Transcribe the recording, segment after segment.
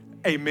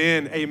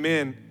Amen,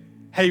 amen.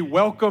 Hey,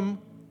 welcome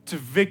to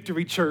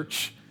Victory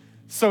Church.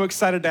 So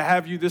excited to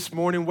have you this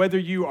morning, whether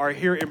you are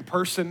here in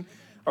person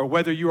or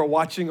whether you are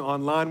watching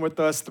online with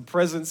us. The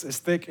presence is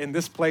thick in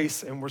this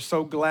place, and we're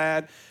so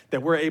glad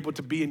that we're able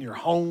to be in your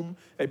home,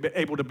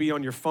 able to be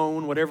on your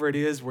phone, whatever it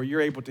is, where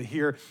you're able to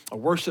hear a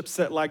worship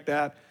set like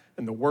that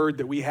and the word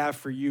that we have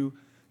for you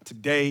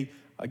today.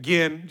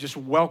 Again, just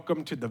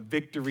welcome to the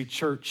Victory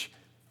Church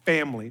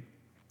family.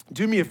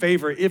 Do me a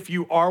favor, if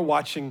you are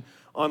watching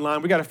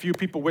online, we got a few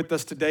people with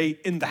us today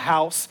in the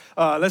house.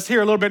 Let's hear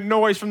a little bit of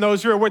noise from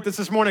those who are with us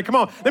this morning. Come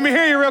on, let me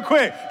hear you real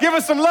quick. Give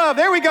us some love.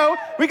 There we go.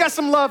 We got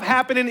some love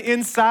happening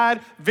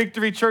inside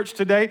Victory Church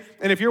today.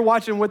 And if you're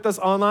watching with us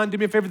online, do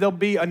me a favor, there'll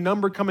be a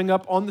number coming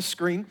up on the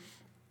screen.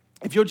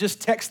 If you'll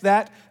just text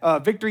that,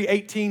 Victory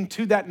 18,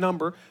 to that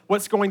number,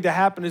 what's going to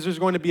happen is there's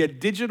going to be a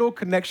digital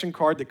connection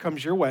card that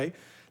comes your way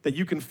that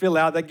you can fill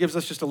out. That gives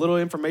us just a little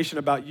information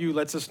about you,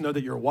 lets us know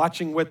that you're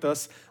watching with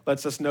us,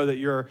 lets us know that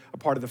you're a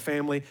part of the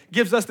family,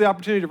 gives us the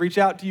opportunity to reach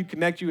out to you,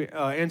 connect you,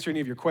 answer any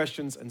of your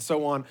questions, and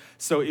so on.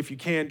 So if you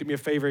can, do me a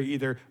favor,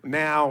 either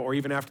now or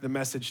even after the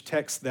message,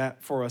 text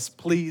that for us,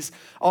 please.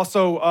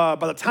 Also,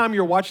 by the time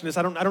you're watching this,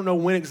 I don't know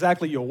when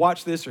exactly you'll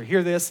watch this or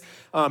hear this.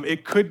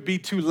 It could be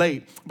too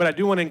late, but I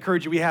do want to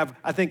encourage you. We have,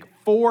 I think,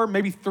 4,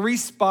 maybe 3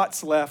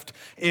 spots left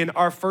in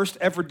our first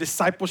ever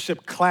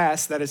discipleship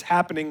class that is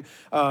happening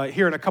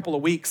here in a couple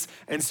of weeks.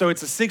 And so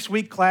it's a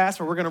 6-week class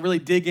where we're going to really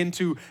dig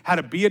into how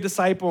to be a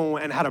disciple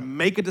and how to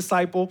make a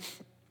disciple.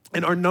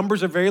 And our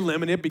numbers are very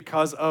limited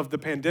because of the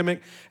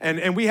pandemic.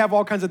 And we have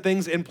all kinds of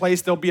things in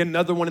place. There'll be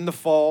another one in the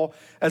fall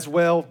as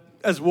well,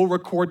 as we'll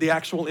record the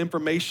actual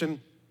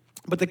information.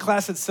 But the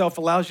class itself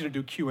allows you to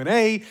do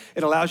Q&A.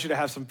 It allows you to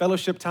have some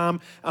fellowship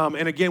time.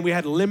 And again, we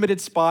had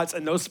limited spots,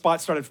 and those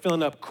spots started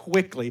filling up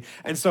quickly.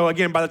 And so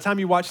again, by the time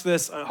you watch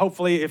this,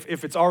 hopefully,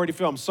 if it's already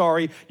filled, I'm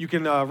sorry, you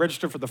can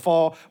register for the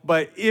fall.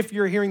 But if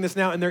you're hearing this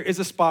now and there is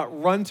a spot,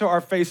 run to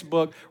our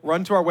Facebook,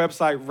 run to our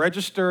website,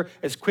 register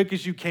as quick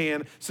as you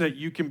can so that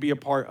you can be a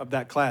part of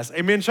that class.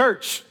 Amen,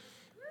 church.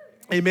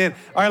 Amen.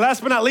 All right,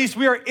 last but not least,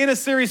 we are in a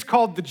series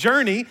called The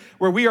Journey,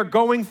 where we are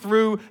going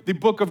through the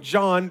book of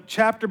John,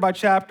 chapter by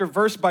chapter,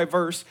 verse by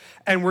verse,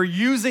 and we're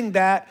using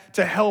that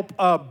to help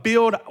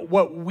build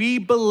what we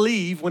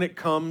believe when it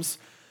comes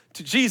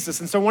to Jesus.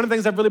 And so one of the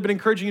things I've really been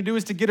encouraging you to do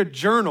is to get a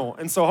journal.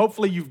 And so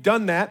hopefully you've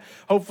done that.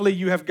 Hopefully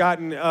you have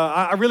gotten,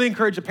 I really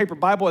encourage a paper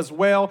Bible as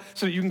well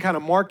so that you can kind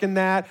of mark in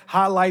that,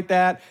 highlight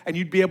that, and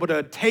you'd be able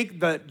to take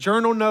the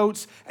journal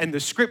notes and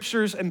the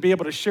scriptures and be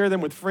able to share them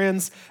with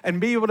friends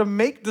and be able to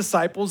make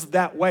disciples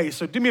that way.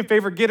 So do me a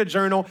favor, get a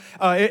journal.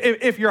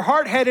 If you're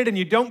hard-headed and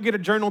you don't get a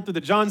journal through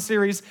the John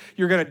series,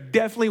 you're going to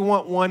definitely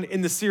want one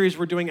in the series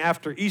we're doing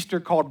after Easter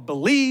called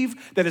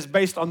Believe, that is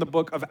based on the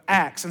book of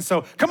Acts. And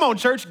so come on,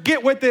 church,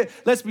 get with it.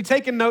 Let's be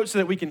taking notes so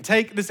that we can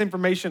take this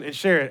information and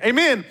share it.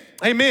 Amen.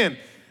 Amen.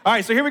 All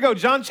right, so here we go.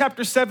 John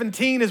chapter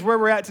 17 is where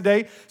we're at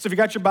today. So if you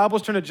got your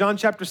Bibles, turn to John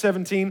chapter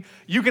 17.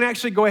 You can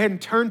actually go ahead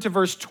and turn to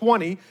verse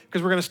 20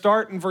 because we're going to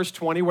start in verse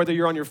 20, whether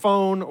you're on your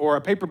phone or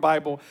a paper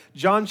Bible.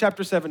 John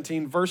chapter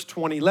 17, verse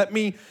 20. Let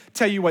me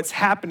tell you what's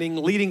happening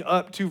leading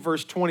up to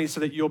verse 20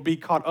 so that you'll be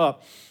caught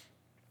up.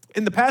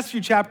 In the past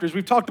few chapters,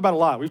 we've talked about a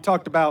lot. We've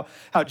talked about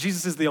how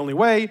Jesus is the only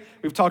way.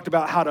 We've talked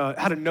about how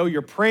to know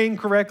you're praying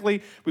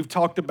correctly. We've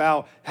talked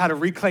about how to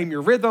reclaim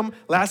your rhythm.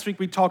 Last week,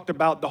 we talked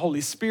about the Holy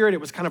Spirit.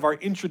 It was kind of our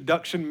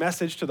introduction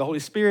message to the Holy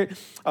Spirit,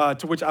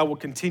 to which I will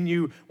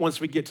continue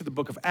once we get to the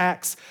book of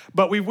Acts.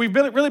 But we've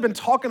really been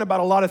talking about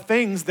a lot of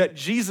things that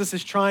Jesus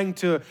is trying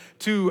to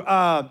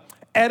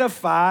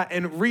edify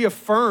and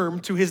reaffirm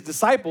to his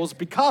disciples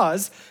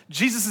because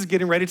Jesus is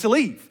getting ready to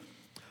leave.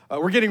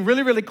 We're getting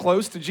really, really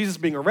close to Jesus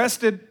being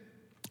arrested,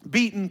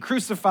 beaten,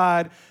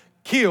 crucified,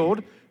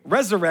 killed,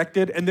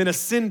 resurrected, and then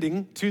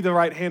ascending to the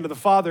right hand of the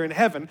Father in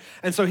heaven.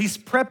 And so he's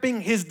prepping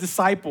his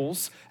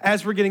disciples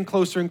as we're getting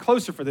closer and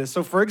closer for this.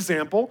 So for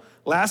example,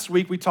 last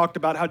week we talked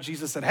about how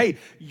Jesus said, hey,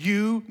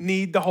 you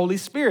need the Holy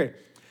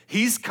Spirit.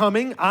 He's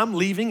coming, I'm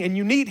leaving, and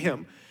you need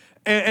him.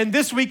 And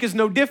this week is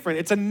no different.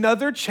 It's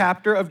another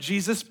chapter of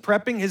Jesus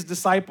prepping his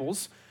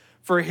disciples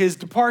for his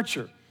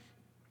departure.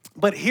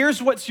 But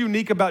here's what's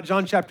unique about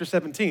John chapter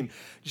 17.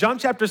 John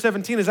chapter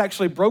 17 is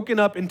actually broken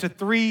up into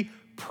 3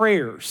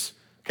 prayers,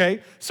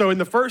 okay? So in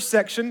the first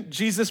section,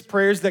 Jesus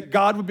prays that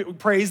God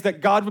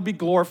would be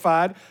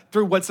glorified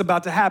through what's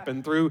about to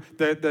happen, through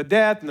the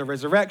death and the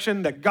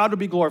resurrection, that God would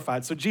be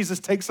glorified. So Jesus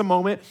takes a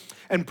moment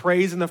and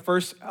prays in the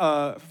first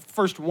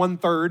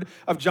 1/3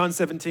 of John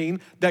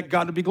 17 that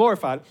God would be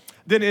glorified.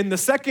 Then in the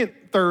second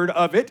third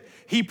of it,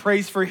 he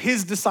prays for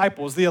his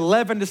disciples, the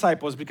 11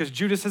 disciples, because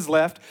Judas has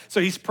left.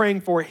 So he's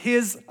praying for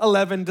his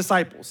 11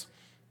 disciples.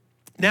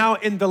 Now,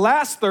 in the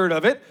last third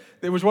of it,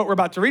 that was what we're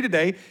about to read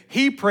today,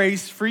 he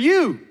prays for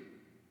you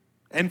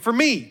and for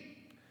me.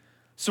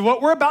 So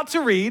what we're about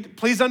to read,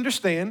 please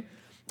understand,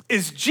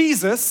 is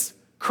Jesus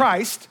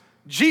Christ,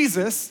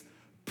 Jesus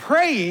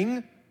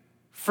praying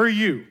for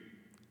you.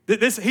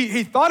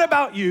 He thought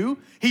about you.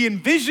 He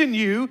envisioned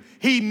you.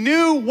 He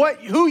knew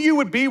who you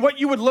would be, what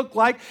you would look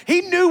like.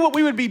 He knew what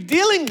we would be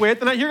dealing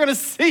with. And you're going to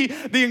see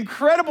the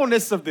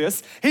incredibleness of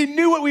this. He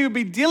knew what we would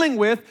be dealing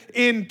with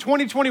in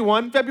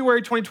 2021,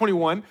 February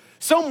 2021,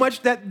 so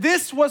much that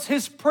this was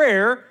his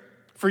prayer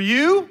for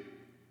you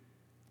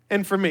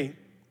and for me.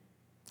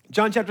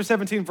 John chapter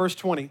 17, verse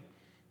 20.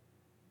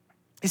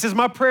 He says,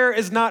 my prayer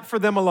is not for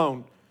them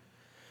alone.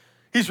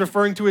 He's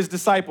referring to his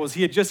disciples.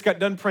 He had just got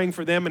done praying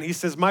for them, and he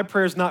says, my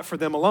prayer is not for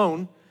them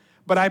alone,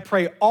 but I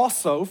pray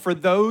also for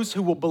those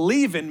who will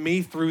believe in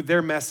me through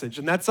their message.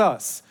 And that's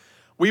us.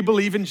 We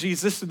believe in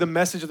Jesus through the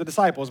message of the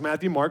disciples,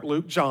 Matthew, Mark,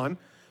 Luke, John.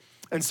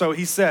 And so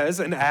he says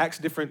in Acts,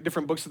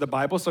 different books of the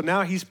Bible. So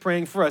now he's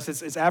praying for us.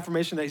 It's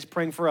affirmation that he's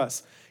praying for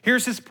us.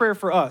 Here's his prayer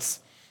for us,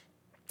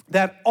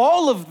 that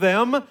all of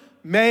them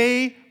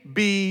may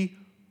be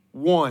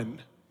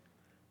one.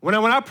 When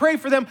I pray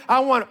for them, I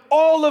want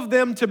all of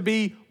them to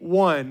be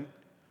one.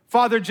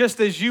 Father,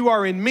 just as you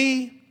are in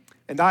me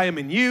and I am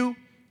in you,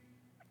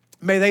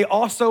 may they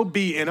also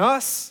be in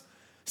us,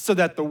 so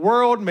that the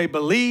world may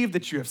believe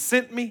that you have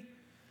sent me.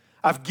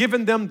 I've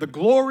given them the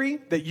glory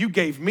that you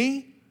gave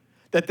me,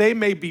 that they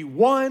may be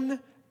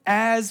one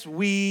as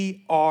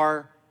we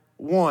are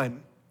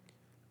one.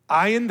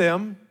 I in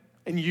them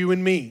and you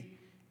in me,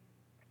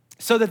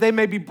 so that they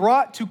may be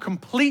brought to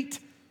complete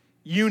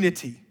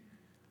unity.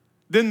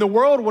 Then the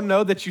world will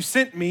know that you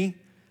sent me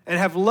and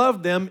have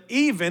loved them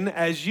even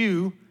as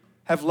you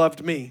have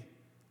loved me.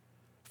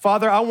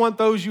 Father, I want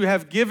those you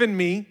have given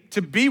me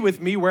to be with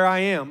me where I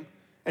am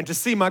and to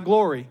see my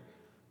glory,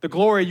 the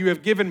glory you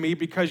have given me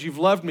because you've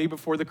loved me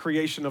before the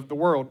creation of the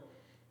world.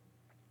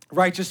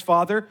 Righteous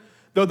Father,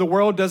 though the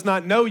world does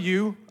not know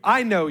you,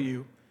 I know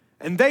you,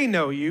 and they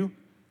know you,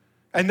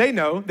 and they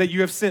know that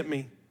you have sent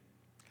me.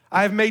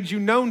 I have made you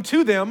known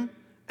to them,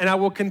 and I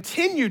will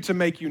continue to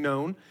make you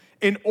known,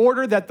 in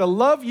order that the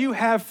love you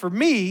have for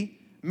me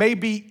may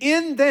be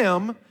in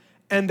them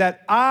and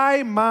that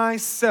I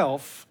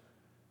myself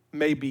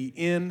may be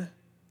in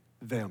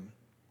them.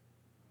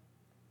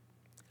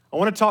 I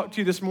want to talk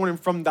to you this morning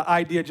from the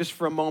idea, just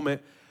for a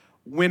moment,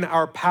 when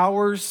our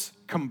powers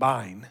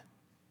combine.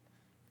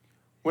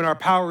 When our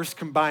powers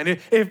combine.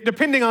 If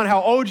depending on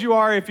how old you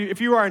are, if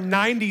you are a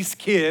 90s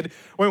kid,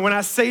 when I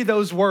say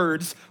those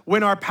words,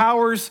 when our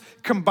powers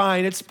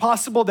combine, it's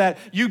possible that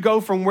you go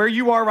from where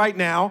you are right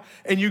now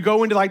and you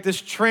go into like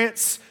this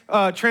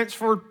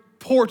transfer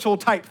portal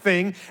type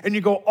thing, and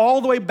you go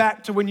all the way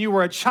back to when you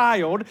were a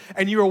child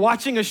and you were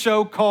watching a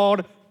show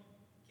called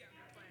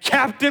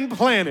Captain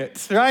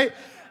Planet, right?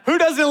 Who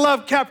doesn't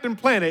love Captain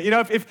Planet? You know,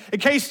 if in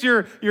case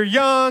you're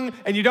young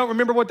and you don't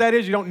remember what that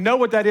is, you don't know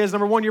what that is,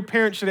 number one, your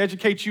parents should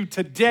educate you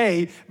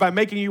today by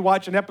making you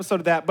watch an episode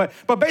of that. But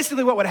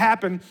basically what would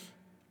happen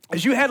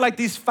is you had like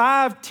these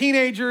 5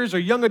 teenagers or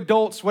young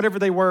adults, whatever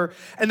they were,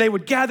 and they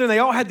would gather, and they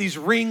all had these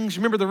rings,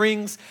 remember the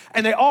rings?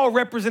 And they all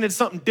represented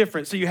something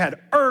different. So you had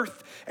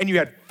earth, and you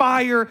had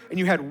fire, and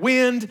you had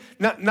wind,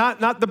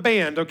 not the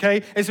band,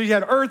 okay? And so you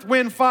had earth,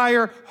 wind,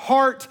 fire,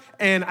 heart,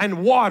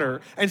 and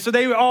water. And so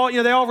they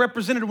all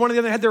represented one of the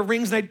other, had their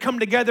rings, and they'd come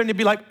together, and they'd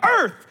be like,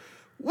 earth,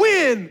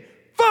 wind,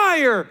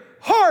 fire,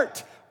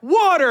 heart,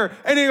 water.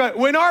 And anyway,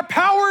 when our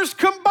powers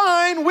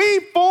combine,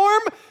 we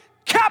form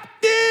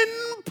Captain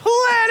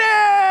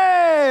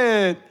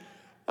Planet.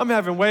 I'm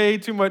having way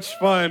too much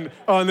fun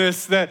on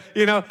this. I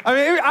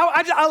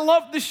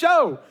love the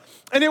show.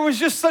 And it was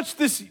just such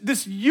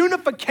this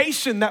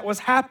unification that was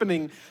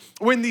happening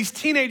when these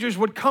teenagers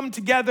would come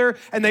together,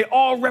 and they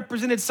all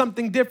represented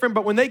something different.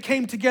 But when they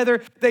came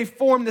together, they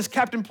formed this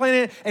Captain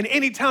Planet. And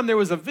anytime there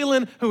was a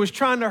villain who was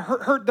trying to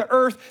hurt the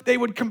earth, they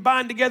would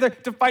combine together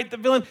to fight the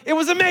villain. It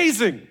was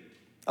amazing.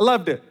 I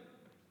loved it.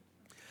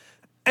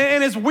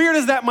 And as weird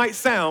as that might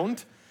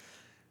sound,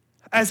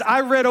 as I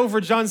read over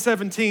John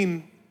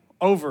 17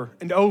 over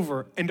and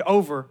over and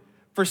over,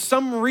 for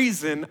some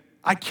reason,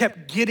 I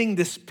kept getting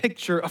this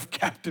picture of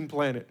Captain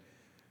Planet.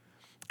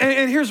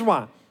 And here's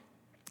why.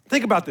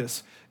 Think about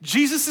this.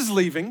 Jesus is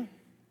leaving,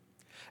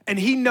 and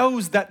he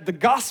knows that the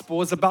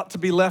gospel is about to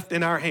be left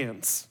in our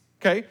hands,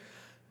 okay?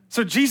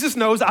 So Jesus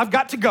knows I've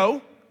got to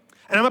go,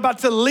 and I'm about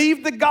to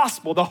leave the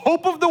gospel, the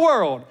hope of the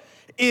world,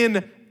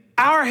 in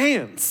our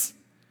hands.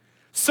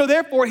 So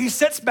therefore, he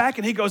sits back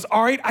and he goes,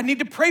 all right, I need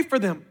to pray for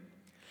them.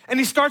 And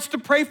he starts to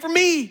pray for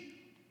me,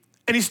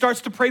 and he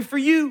starts to pray for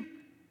you.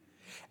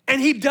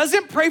 And he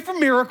doesn't pray for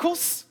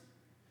miracles.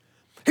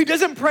 He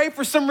doesn't pray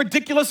for some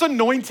ridiculous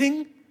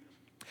anointing.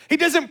 He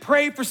doesn't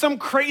pray for some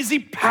crazy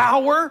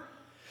power.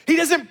 He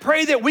doesn't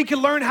pray that we can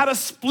learn how to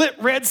split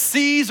Red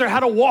Seas or how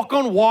to walk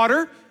on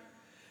water.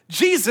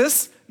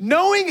 Jesus,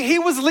 knowing he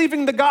was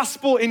leaving the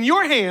gospel in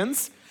your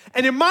hands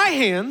and in my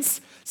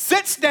hands,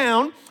 sits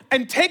down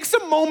and takes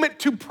a moment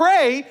to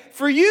pray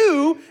for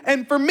you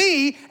and for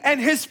me, and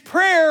his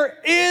prayer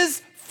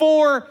is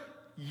for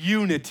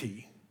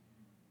unity.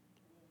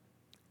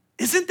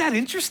 Isn't that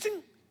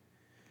interesting?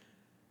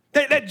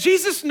 That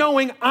Jesus,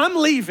 knowing I'm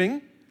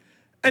leaving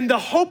and the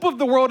hope of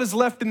the world is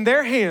left in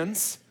their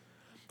hands,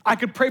 I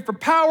could pray for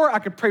power, I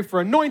could pray for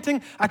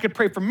anointing, I could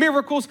pray for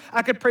miracles,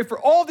 I could pray for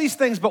all these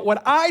things, but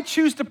what I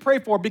choose to pray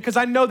for, because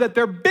I know that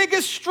their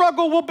biggest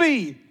struggle will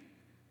be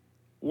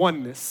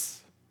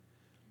oneness.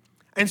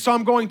 And so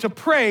I'm going to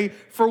pray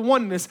for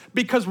oneness,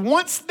 because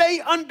once they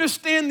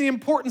understand the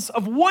importance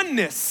of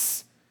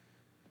oneness,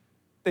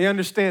 they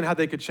understand how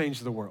they could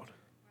change the world.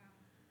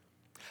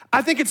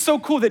 I think it's so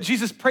cool that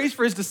Jesus prays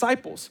for his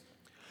disciples,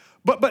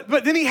 but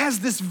then he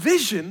has this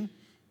vision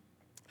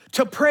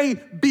to pray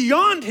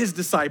beyond his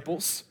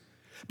disciples,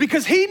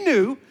 because he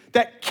knew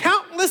that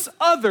countless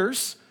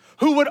others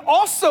who would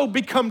also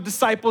become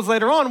disciples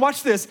later on,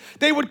 watch this,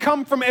 they would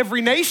come from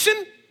every nation,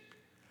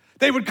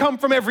 they would come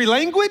from every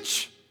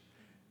language,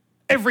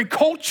 every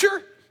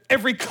culture,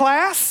 every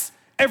class,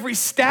 every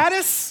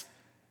status,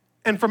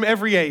 and from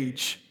every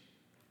age.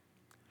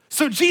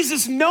 So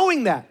Jesus,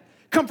 knowing that,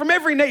 come from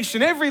every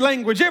nation, every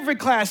language, every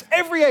class,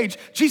 every age,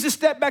 Jesus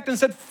stepped back and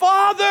said,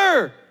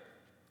 Father,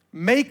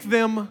 make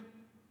them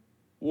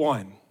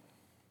one.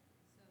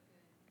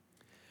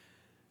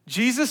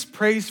 Jesus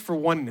prays for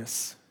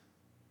oneness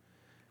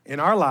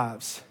in our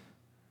lives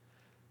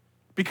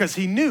because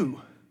he knew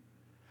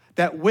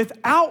that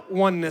without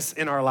oneness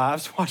in our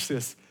lives, watch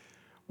this,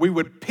 we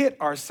would pit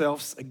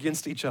ourselves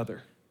against each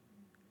other.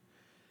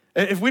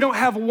 If we don't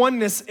have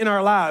oneness in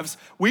our lives,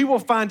 we will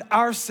find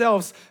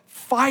ourselves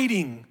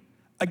fighting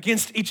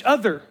against each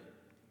other,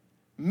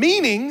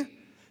 meaning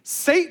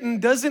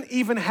Satan doesn't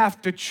even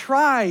have to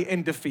try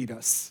and defeat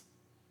us.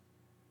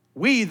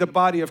 We, the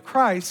body of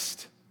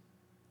Christ,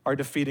 are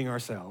defeating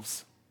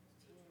ourselves.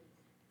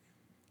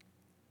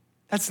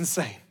 That's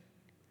insane.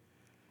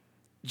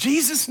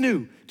 Jesus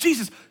knew,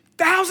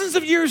 thousands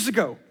of years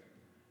ago,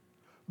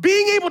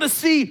 being able to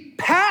see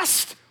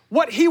past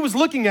what he was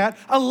looking at,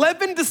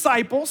 11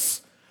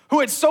 disciples who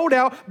had sold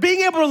out,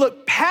 being able to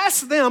look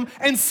past them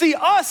and see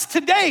us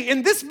today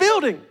in this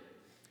building,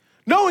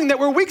 knowing that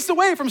we're weeks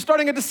away from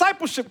starting a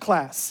discipleship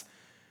class,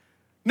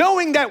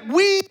 knowing that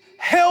we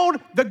held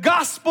the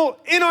gospel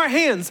in our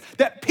hands,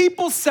 that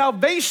people's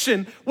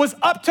salvation was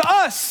up to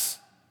us.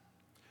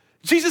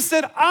 Jesus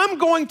said, I'm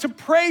going to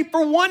pray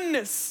for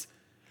oneness,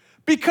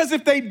 because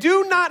if they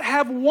do not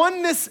have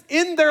oneness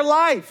in their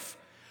life,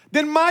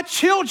 then my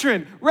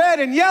children, red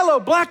and yellow,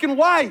 black and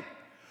white,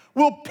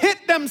 will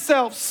pit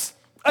themselves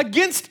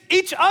against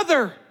each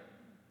other.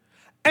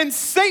 And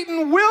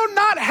Satan will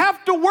not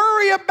have to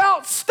worry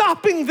about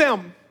stopping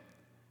them,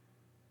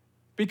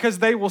 because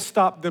they will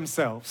stop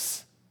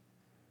themselves.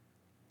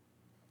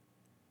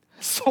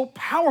 So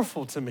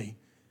powerful to me.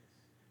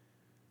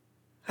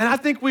 And I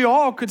think we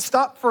all could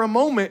stop for a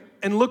moment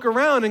and look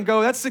around and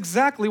go, that's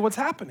exactly what's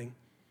happening.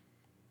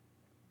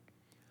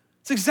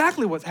 It's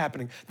exactly what's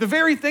happening. The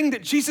very thing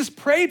that Jesus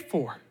prayed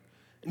for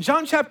in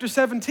John chapter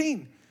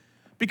 17,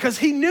 because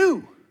he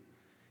knew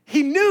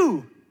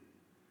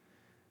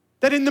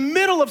that in the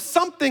middle of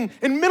something,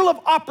 in the middle of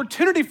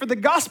opportunity for the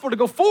gospel to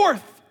go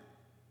forth,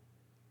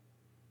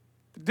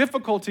 the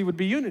difficulty would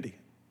be unity.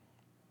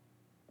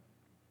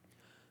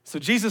 So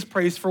Jesus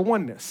prays for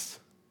oneness.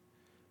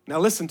 Now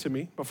listen to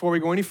me before we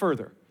go any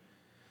further.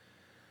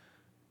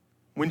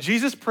 When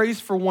Jesus prays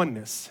for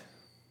oneness,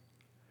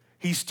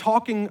 he's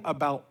talking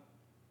about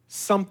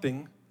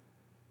something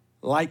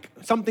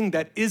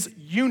that is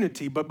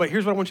unity, but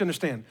here's what I want you to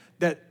understand,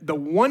 that the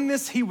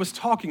oneness he was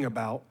talking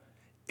about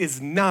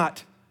is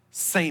not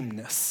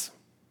sameness.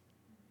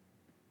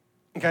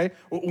 Okay?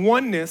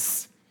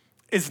 Oneness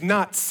is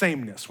not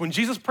sameness. When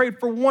Jesus prayed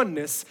for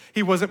oneness,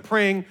 he wasn't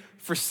praying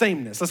for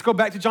sameness. Let's go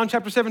back to John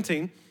chapter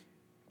 17.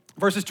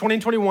 Verses 20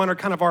 and 21 are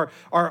kind of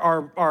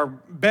our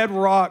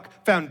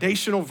bedrock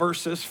foundational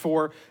verses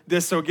for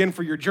this. So again,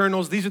 for your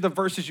journals, these are the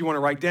verses you want to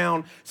write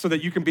down so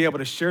that you can be able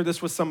to share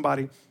this with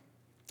somebody.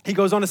 He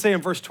goes on to say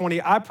in verse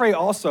 20, I pray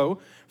also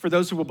for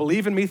those who will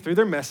believe in me through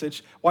their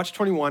message, watch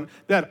 21,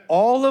 that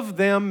all of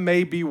them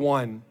may be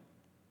one.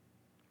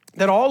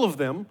 That all of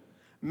them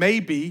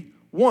may be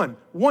one.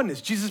 Oneness.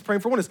 Jesus is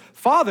praying for oneness.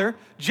 Father,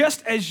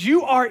 just as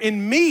you are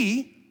in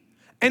me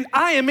and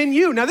I am in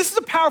you. Now, this is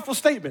a powerful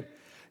statement.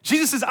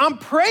 Jesus says, I'm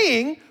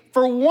praying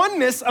for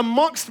oneness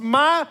amongst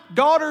my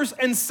daughters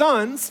and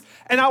sons,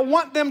 and I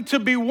want them to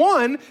be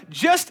one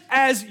just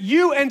as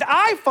you and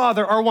I,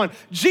 Father, are one.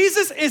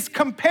 Jesus is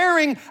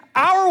comparing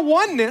our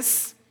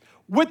oneness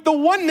with the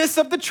oneness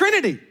of the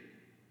Trinity.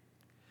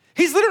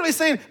 He's literally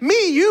saying,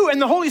 me, you,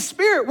 and the Holy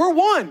Spirit, we're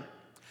one.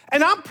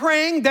 And I'm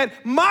praying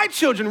that my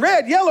children,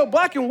 red, yellow,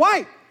 black, and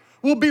white,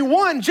 will be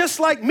one just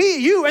like me,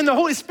 you, and the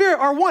Holy Spirit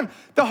are one.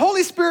 The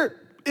Holy Spirit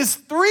is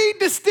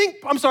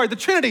the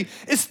Trinity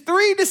is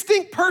three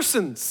distinct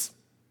persons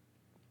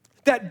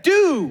that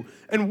do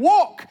and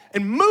walk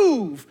and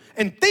move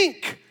and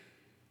think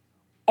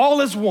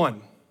all as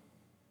one,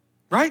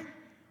 right?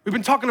 We've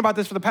been talking about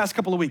this for the past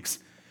couple of weeks.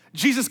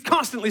 Jesus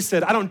constantly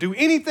said, I don't do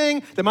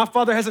anything that my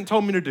Father hasn't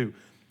told me to do.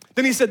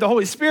 Then he said the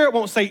Holy Spirit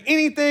won't say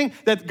anything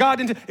that God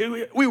didn't.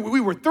 We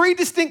were three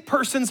distinct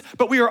persons,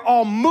 but we are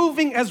all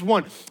moving as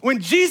one. When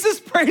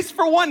Jesus prays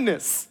for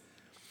oneness,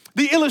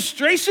 the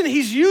illustration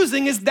he's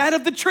using is that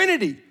of the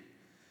Trinity.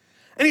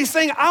 And he's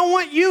saying, I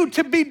want you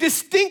to be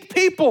distinct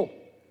people.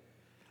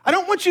 I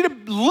don't want you to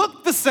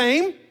look the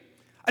same.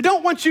 I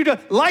don't want you to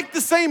like the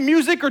same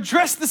music or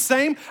dress the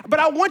same, but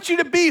I want you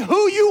to be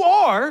who you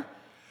are.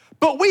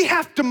 But we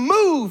have to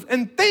move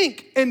and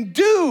think and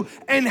do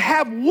and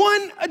have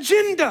one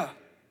agenda.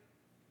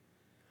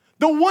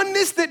 The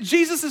oneness that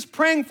Jesus is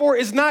praying for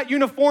is not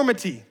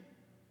uniformity,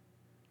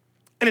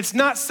 and it's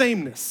not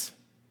sameness.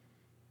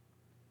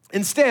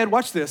 Instead,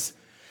 watch this,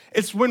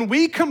 it's when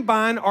we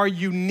combine our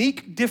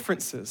unique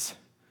differences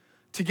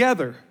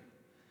together,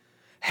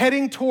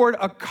 heading toward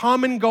a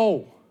common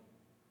goal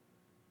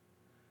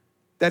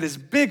that is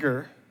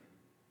bigger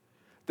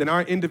than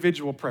our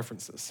individual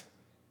preferences.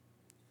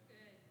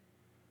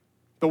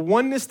 The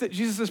oneness that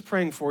Jesus is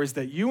praying for is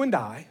that you and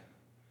I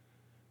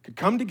could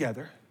come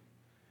together,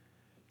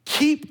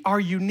 keep our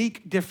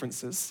unique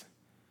differences.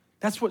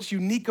 That's what's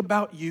unique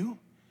about you.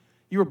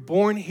 You were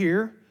born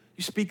here.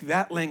 You speak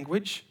that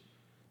language.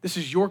 This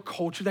is your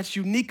culture. That's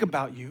unique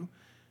about you.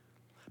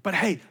 But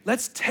hey,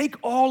 let's take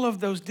all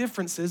of those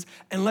differences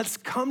and let's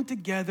come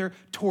together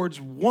towards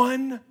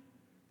one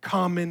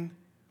common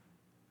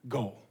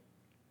goal,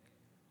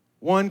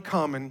 one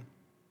common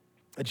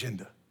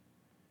agenda.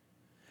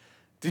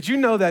 Did you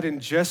know that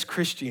in just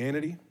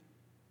Christianity,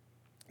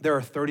 there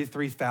are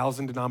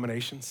 33,000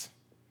 denominations?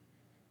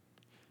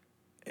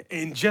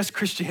 In just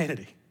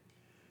Christianity,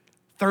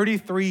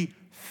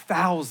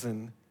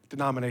 33,000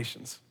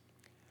 denominations.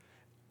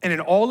 And in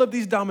all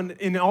these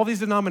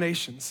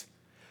denominations,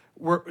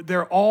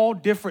 they're all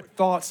different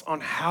thoughts on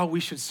how we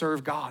should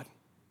serve God.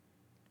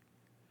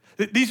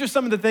 These are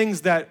some of the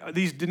things that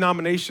these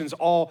denominations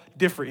all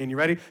differ in. You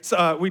ready?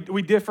 So,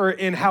 we differ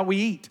in how we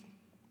eat.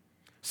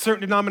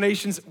 Certain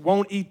denominations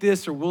won't eat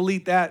this or will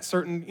eat that.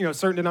 Certain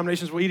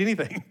denominations will eat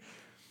anything.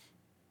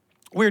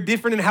 We're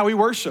different in how we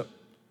worship,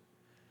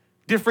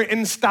 different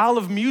in style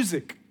of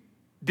music,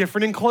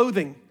 different in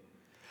clothing,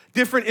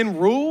 different in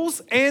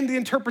rules and the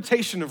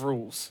interpretation of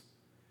rules,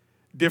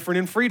 different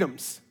in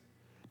freedoms,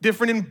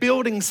 different in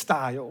building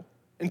style,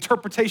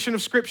 interpretation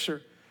of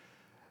scripture,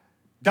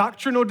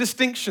 doctrinal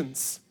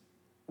distinctions,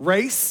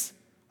 race,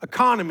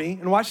 economy,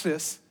 and watch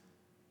this,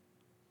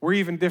 we're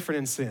even different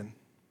in sin.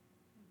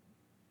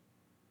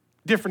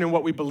 Different in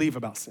what we believe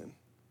about sin.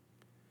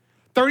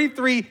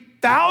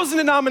 33,000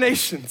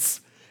 denominations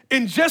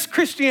in just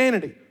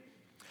Christianity.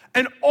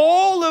 And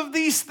all of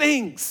these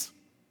things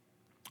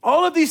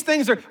are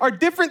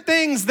different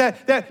things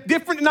that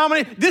different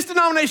denominations, this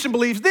denomination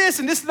believes this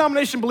and this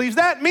denomination believes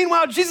that.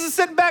 Meanwhile, Jesus is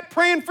sitting back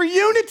praying for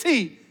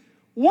unity,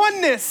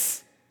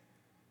 oneness.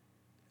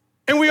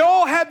 And we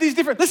all have these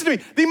different, listen to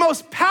me, the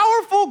most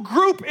powerful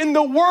group in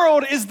the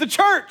world is the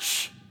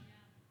church.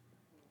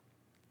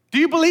 Do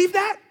you believe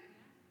that?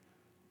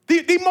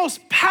 The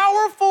most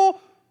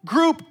powerful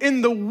group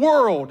in the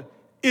world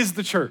is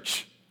the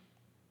church.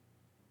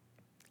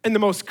 And the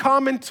most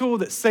common tool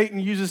that Satan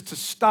uses to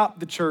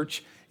stop the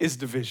church is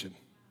division.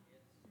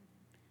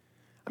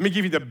 Let me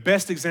give you the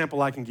best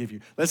example I can give you.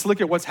 Let's look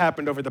at what's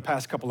happened over the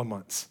past couple of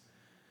months.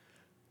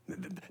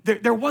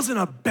 There wasn't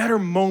a better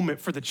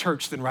moment for the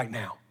church than right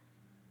now.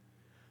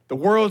 The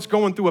world's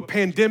going through a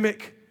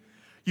pandemic.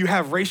 You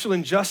have racial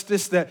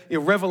injustice,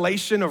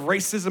 revelation of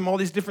racism, all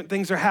these different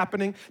things are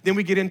happening. Then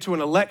we get into an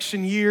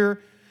election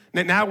year.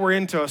 Now we're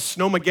into a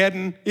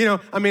snowmageddon.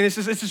 It's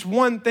just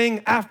one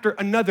thing after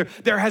another.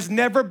 There has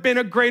never been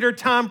a greater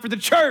time for the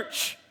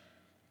church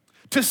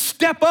to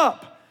step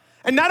up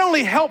and not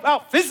only help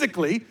out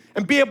physically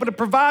and be able to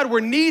provide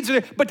where needs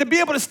are, but to be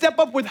able to step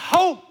up with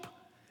hope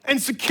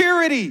and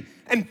security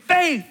and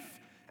faith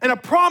and a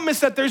promise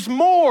that there's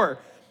more,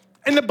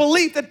 and the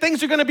belief that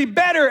things are gonna be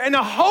better, and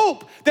a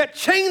hope that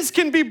chains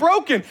can be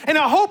broken, and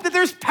a hope that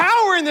there's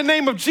power in the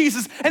name of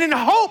Jesus, and in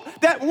hope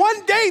that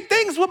one day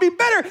things will be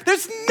better.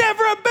 There's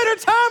never a better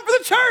time for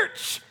the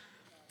church.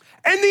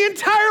 And the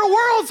entire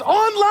world's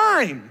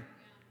online,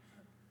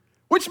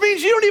 which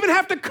means you don't even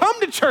have to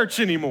come to church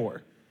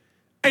anymore,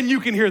 and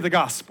you can hear the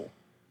gospel.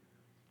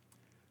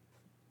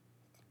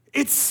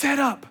 It's set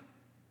up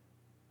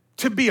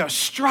to be a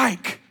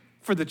strike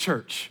for the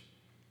church.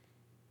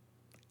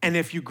 And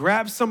if you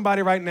grab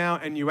somebody right now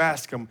and you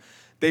ask them,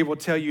 they will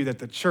tell you that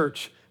the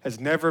church has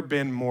never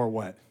been more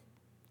what?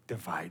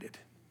 Divided.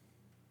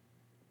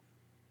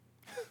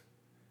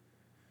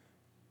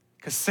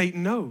 Because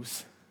Satan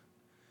knows.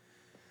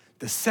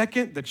 The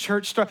second the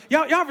church starts,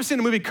 y'all ever seen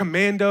the movie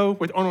Commando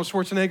with Arnold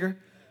Schwarzenegger?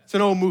 It's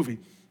an old movie.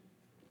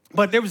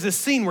 But there was this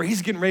scene where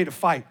he's getting ready to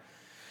fight.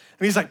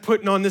 And he's like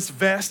putting on this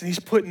vest and he's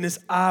putting this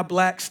eye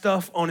black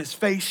stuff on his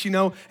face,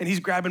 and he's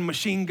grabbing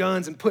machine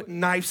guns and putting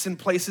knives in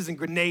places and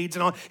grenades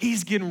and all.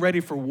 He's getting ready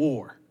for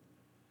war.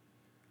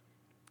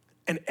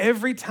 And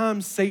every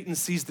time Satan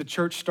sees the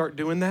church start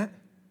doing that,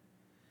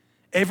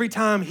 every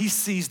time he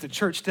sees the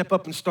church step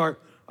up and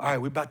start, all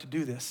right, we're about to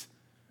do this,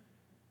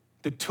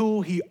 the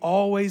tool he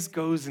always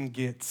goes and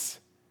gets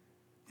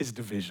is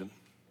division.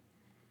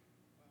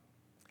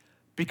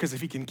 Because if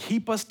he can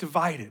keep us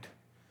divided,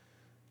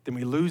 then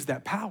we lose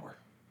that power.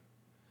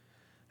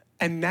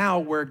 And now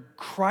where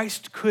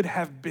Christ could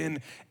have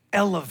been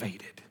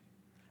elevated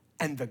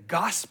and the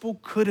gospel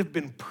could have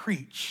been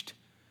preached,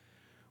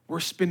 we're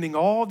spending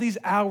all these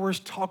hours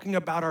talking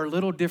about our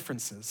little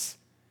differences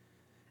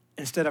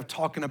instead of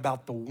talking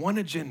about the one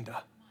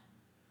agenda,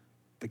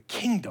 the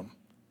kingdom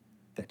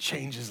that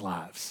changes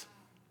lives.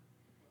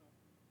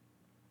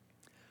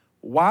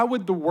 Why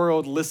would the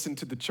world listen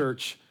to the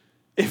church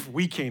if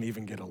we can't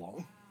even get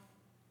along?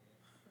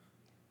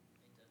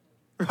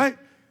 Right?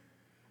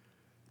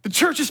 The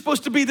church is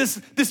supposed to be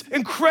this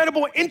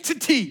incredible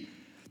entity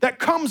that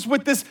comes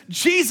with this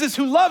Jesus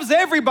who loves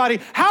everybody.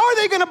 How are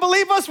they going to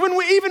believe us when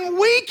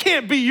we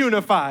can't be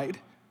unified?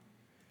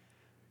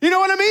 You know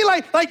what I mean?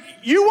 Like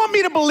you want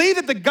me to believe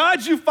that the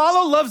God you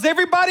follow loves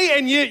everybody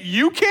and yet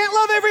you can't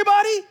love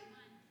everybody?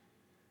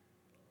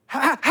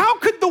 How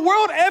could the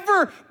world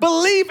ever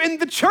believe in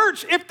the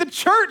church if the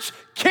church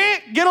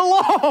can't get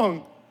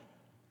along?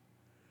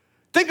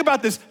 Think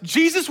about this.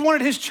 Jesus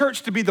wanted his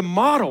church to be the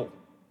model,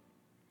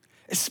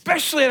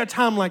 especially at a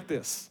time like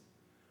this,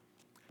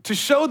 to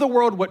show the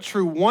world what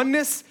true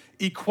oneness,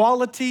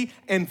 equality,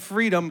 and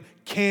freedom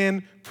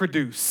can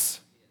produce.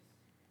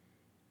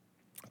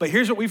 But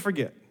here's what we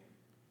forget,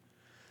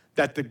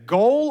 that the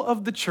goal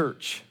of the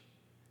church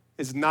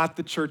is not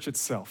the church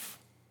itself.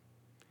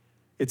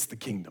 It's the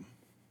kingdom.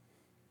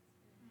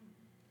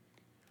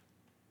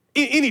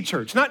 Any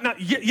church,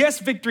 not yes,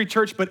 Victory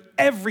Church, but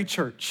every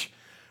church.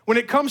 When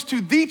it comes to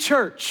the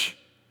church,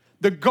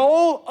 the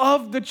goal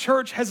of the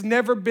church has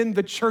never been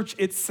the church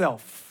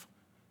itself.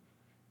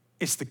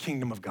 It's the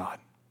kingdom of God.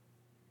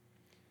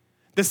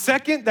 The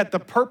second that the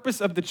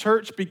purpose of the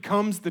church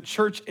becomes the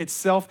church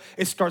itself,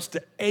 it starts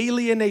to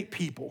alienate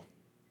people.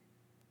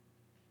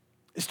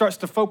 It starts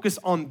to focus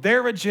on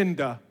their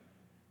agenda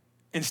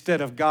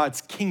instead of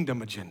God's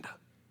kingdom agenda.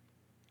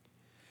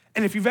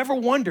 And if you've ever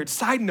wondered,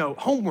 side note,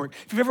 homework,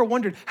 if you've ever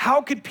wondered,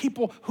 how could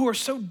people who are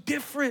so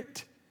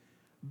different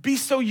be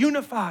so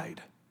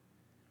unified?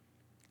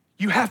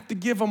 You have to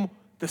give them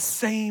the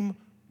same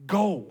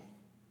goal.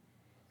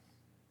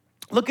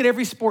 Look at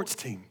every sports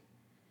team,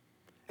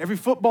 every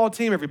football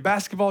team, every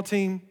basketball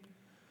team.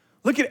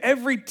 Look at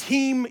every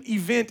team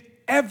event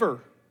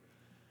ever.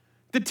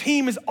 The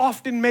team is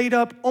often made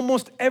up,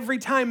 almost every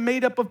time,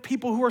 made up of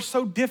people who are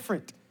so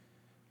different.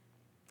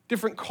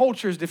 Different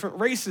cultures,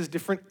 different races,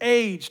 different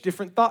age,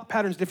 different thought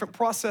patterns, different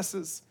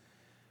processes.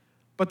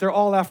 But they're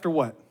all after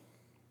what?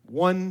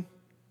 One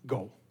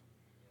goal.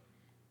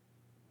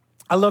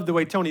 I love the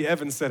way Tony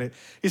Evans said it.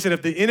 He said,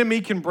 if the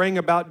enemy can bring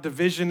about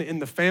division in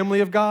the family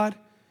of God,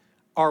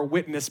 our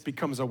witness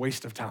becomes a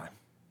waste of time.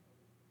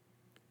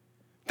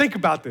 Think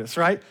about this,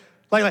 right?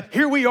 Like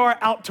here we are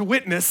out to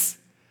witness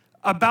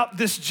about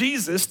this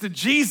Jesus, the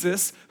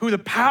Jesus who the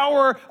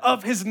power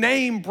of his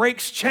name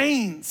breaks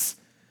chains.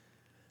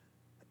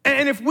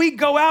 And if we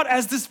go out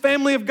as this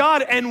family of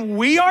God and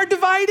we are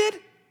divided,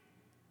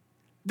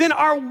 then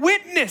our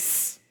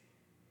witness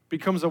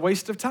becomes a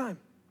waste of time,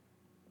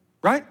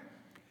 right?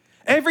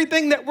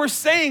 Everything that we're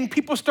saying,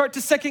 people start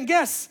to second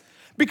guess.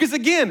 Because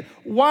again,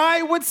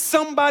 why would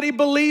somebody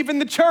believe in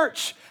the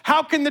church?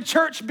 How can the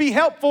church be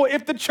helpful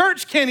if the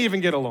church can't even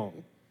get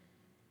along?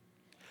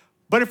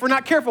 But if we're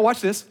not careful,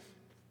 watch this,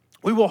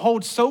 we will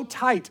hold so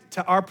tight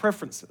to our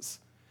preferences.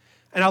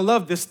 And I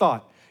love this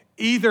thought,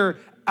 either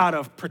out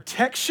of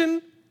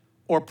protection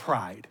or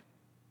pride.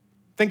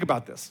 Think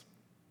about this.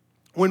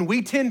 When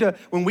we tend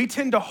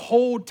to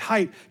hold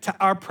tight to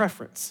our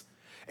preference,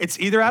 it's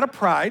either out of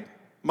pride,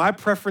 my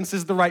preference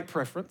is the right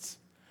preference,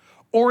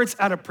 or it's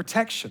out of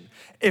protection.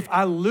 If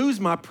I lose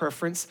my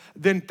preference,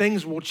 then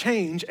things will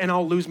change and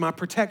I'll lose my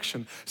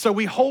protection. So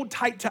we hold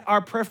tight to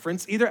our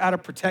preference, either out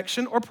of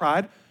protection or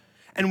pride,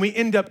 and we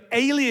end up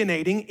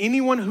alienating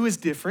anyone who is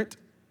different,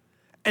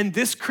 and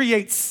this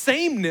creates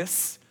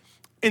sameness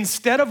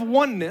instead of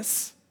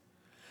oneness,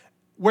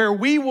 where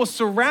we will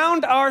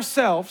surround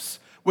ourselves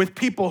with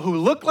people who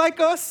look like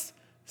us,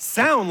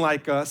 sound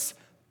like us,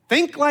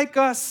 think like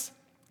us,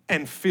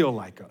 and feel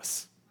like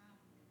us.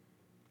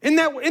 Isn't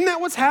that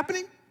what's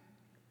happening?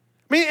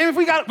 I mean,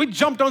 if we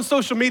jumped on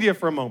social media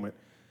for a moment,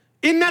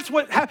 and that's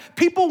what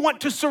people want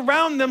to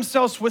surround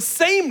themselves with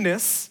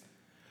sameness,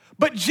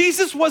 but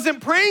Jesus wasn't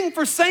praying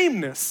for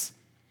sameness.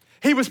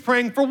 He was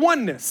praying for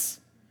oneness.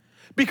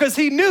 Because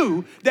he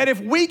knew that if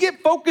we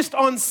get focused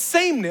on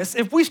sameness,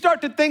 if we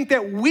start to think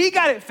that we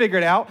got it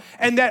figured out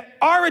and that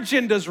our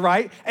agenda's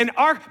right,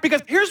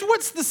 because here's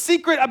what's the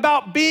secret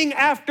about being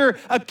after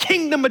a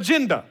kingdom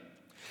agenda.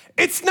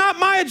 It's not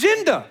my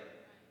agenda.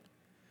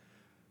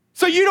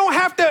 So you don't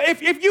have to,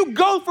 if you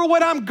go for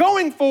what I'm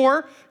going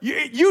for,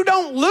 you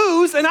don't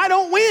lose and I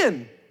don't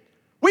win.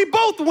 We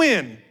both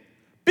win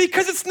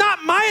because it's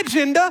not my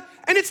agenda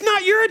and it's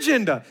not your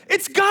agenda.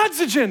 It's God's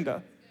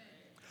agenda.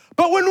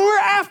 But when we're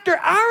after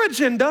our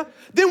agenda,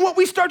 then what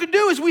we start to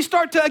do is we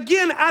start to,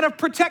 again, out of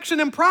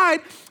protection and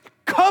pride,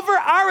 cover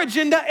our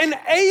agenda and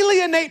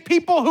alienate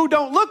people who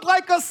don't look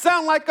like us,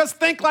 sound like us,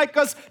 think like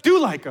us, do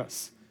like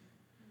us.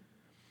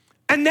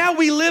 And now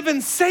we live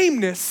in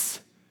sameness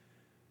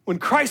when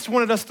Christ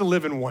wanted us to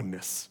live in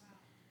oneness.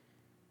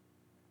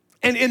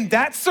 And in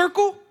that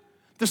circle,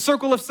 the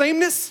circle of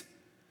sameness,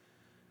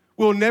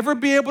 We'll never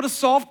be able to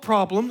solve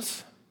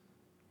problems.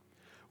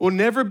 We'll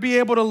never be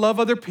able to love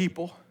other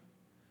people.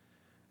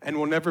 And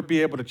we'll never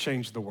be able to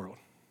change the world.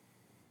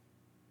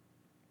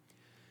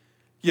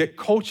 Yet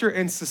culture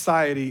and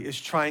society is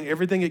trying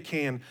everything it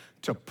can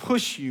to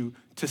push you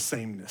to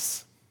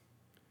sameness.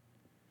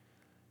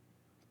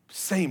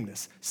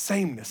 Sameness,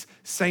 sameness,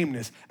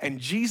 sameness. And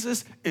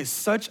Jesus is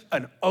such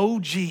an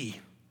OG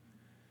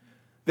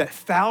that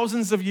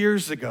thousands of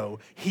years ago,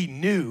 he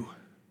knew.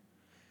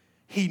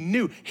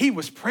 He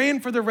was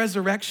praying for the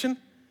resurrection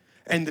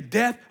and the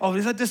death. Oh,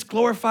 does that just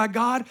glorify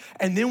God?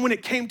 And then when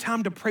it came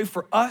time to pray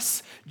for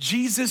us,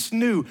 Jesus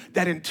knew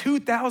that in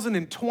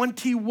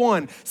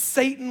 2021,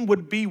 Satan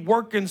would be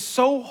working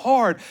so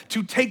hard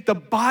to take the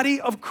body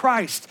of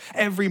Christ,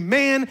 every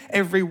man,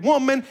 every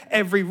woman,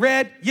 every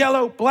red,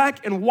 yellow,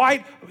 black, and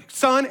white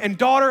son and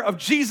daughter of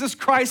Jesus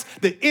Christ.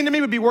 The enemy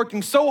would be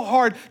working so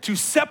hard to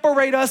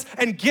separate us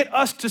and get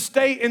us to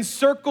stay in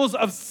circles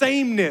of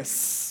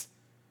sameness.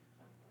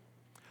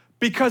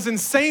 Because in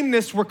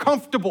sameness, we're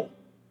comfortable.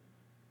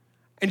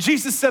 And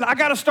Jesus said, I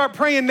gotta start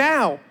praying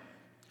now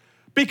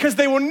because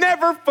they will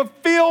never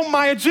fulfill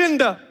my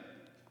agenda.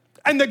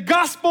 And the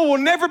gospel will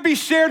never be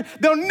shared.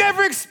 They'll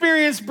never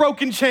experience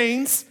broken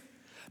chains.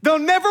 They'll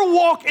never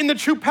walk in the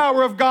true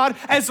power of God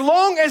as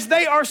long as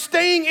they are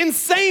staying in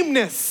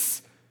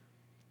sameness.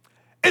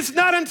 It's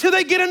not until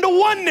they get into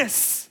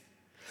oneness.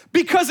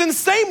 Because in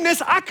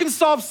sameness, I can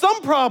solve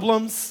some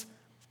problems,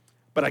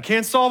 but I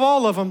can't solve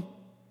all of them.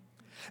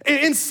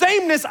 In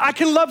sameness, I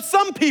can love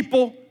some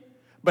people,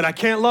 but I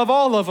can't love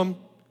all of them.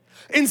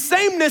 In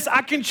sameness,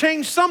 I can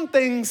change some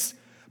things,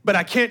 but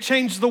I can't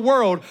change the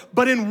world.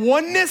 But in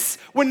oneness,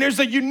 when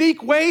there's a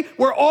unique way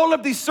where all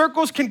of these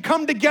circles can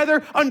come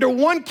together under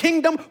one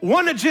kingdom,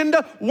 one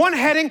agenda, one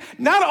heading,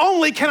 not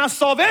only can I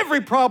solve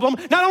every problem,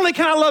 not only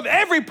can I love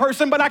every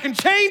person, but I can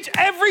change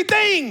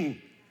everything.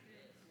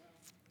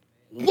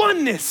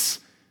 Oneness.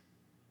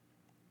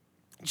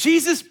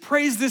 Jesus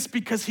prays this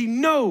because he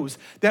knows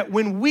that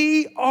when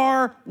we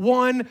are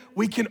one,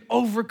 we can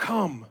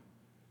overcome.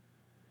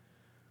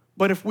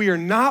 But if we are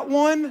not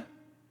one,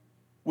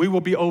 we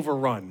will be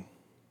overrun.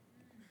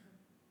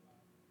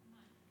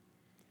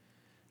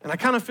 And I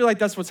kind of feel like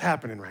that's what's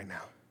happening right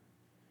now.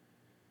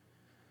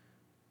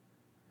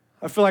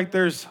 I feel like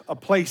there's a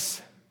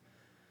place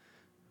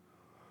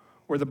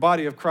where the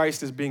body of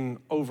Christ is being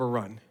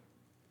overrun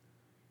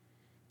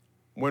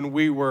when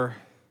we were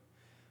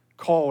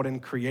called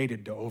and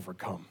created to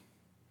overcome.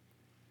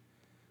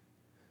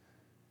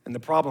 And the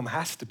problem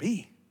has to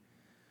be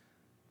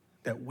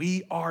that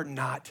we are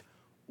not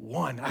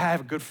one. I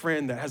have a good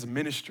friend that has a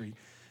ministry.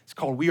 It's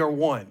called We Are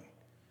One,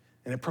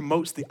 and it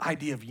promotes the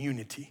idea of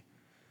unity.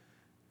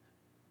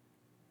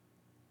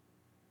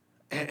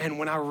 And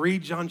when I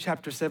read John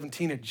chapter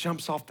 17, it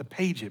jumps off the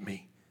page at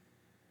me.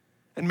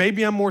 And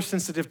maybe I'm more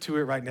sensitive to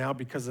it right now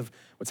because of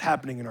what's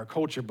happening in our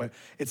culture, but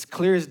it's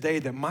clear as day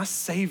that my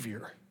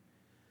Savior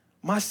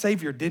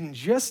didn't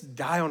just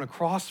die on a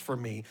cross for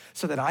me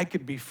so that I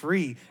could be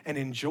free and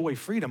enjoy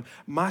freedom.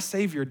 My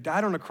Savior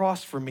died on a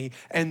cross for me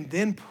and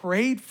then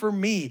prayed for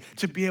me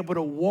to be able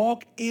to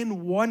walk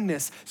in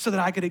oneness so that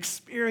I could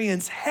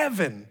experience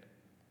heaven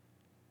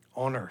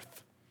on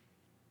earth.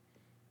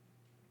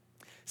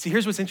 See,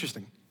 here's what's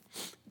interesting.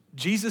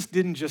 Jesus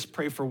didn't just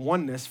pray for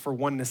oneness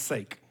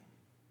sake.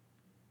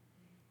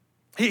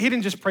 He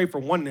didn't just pray for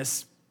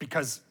oneness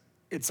because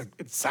it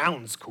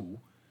sounds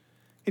cool.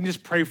 He didn't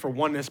just pray for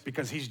oneness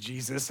because he's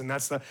Jesus and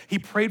he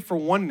prayed for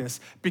oneness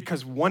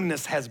because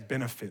oneness has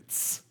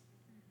benefits.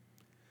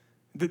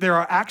 There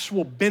are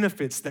actual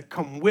benefits that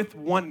come with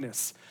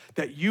oneness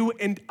that you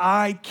and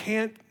I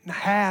can't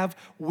have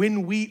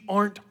when we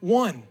aren't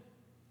one.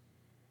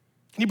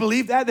 Can you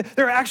believe that?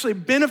 There are actually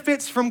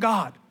benefits from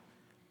God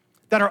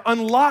that are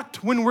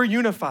unlocked when we're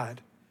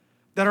unified,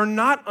 that are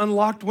not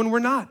unlocked when we're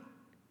not.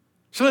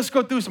 So let's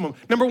go through some of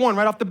them. Number one,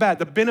 right off the bat,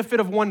 the benefit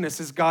of oneness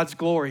is God's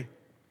glory.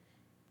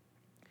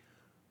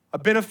 A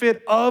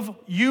benefit of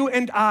you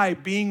and I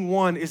being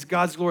one is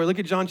God's glory. Look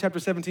at John chapter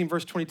 17,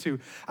 verse 22.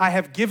 I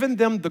have given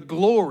them the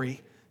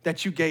glory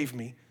that you gave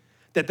me,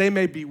 that they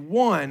may be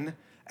one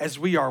as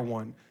we are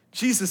one.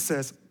 Jesus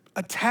says,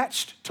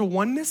 attached to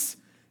oneness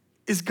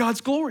is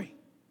God's glory.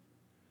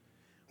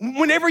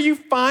 Whenever you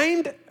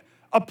find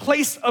a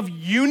place of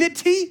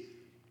unity,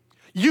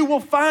 you will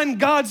find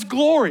God's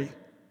glory.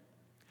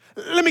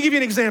 Let me give you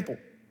an example.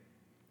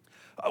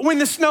 When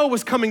the snow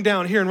was coming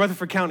down here in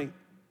Rutherford County,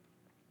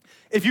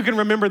 if you can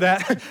remember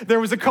that, there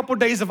was a couple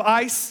days of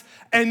ice,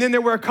 and then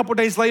there were a couple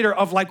days later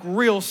of like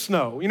real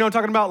snow. You know what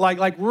I'm talking about?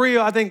 Like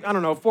real,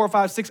 4 or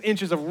 5, 6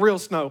 inches of real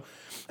snow.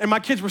 And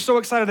my kids were so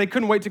excited they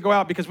couldn't wait to go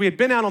out because we had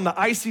been out on the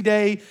icy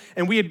day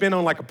and we had been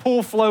on like a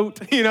pool float,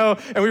 and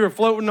we were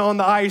floating on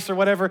the ice or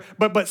whatever.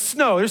 But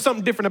snow, there's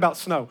something different about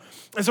snow.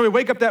 And so we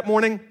wake up that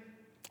morning,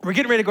 we're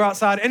getting ready to go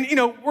outside, and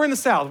we're in the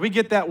South. We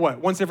get that,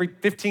 once every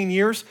 15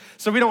 years?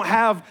 So we don't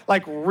have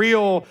like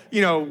real,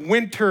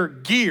 winter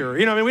gear.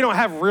 We don't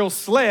have real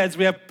sleds.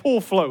 We have pool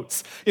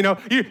floats. You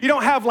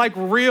don't have like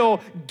real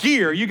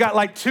gear. You got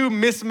like 2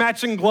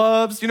 mismatching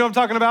gloves. You know what I'm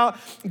talking about?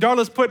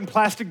 Darla's putting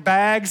plastic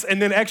bags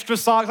and then extra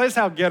socks. That's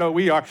how ghetto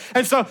we are.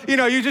 And so,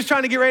 you're just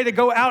trying to get ready to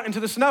go out into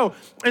the snow.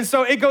 And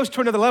so it goes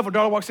to another level.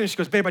 Darla walks in and she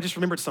goes, babe, I just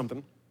remembered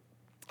something.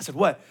 I said,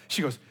 what?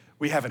 She goes,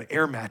 we have an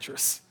air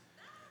mattress.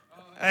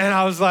 And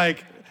I was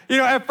like,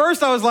 at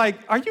first I was like,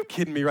 are you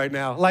kidding me right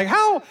now? Like,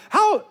 how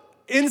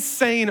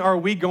insane are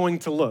we going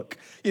to look,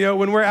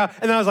 when we're out?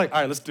 And then I was like,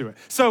 all right, let's do it.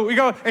 So we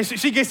go, and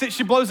she gets it,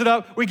 she blows it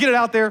up, we get it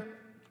out there.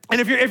 And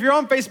if you're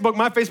on Facebook,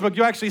 my Facebook,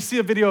 you'll actually see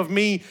a video of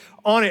me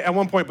on it at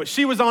one point, but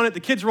she was on it, the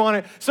kids were on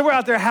it, so we're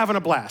out there having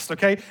a blast,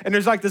 okay? And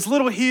there's like this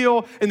little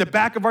hill in the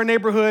back of our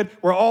neighborhood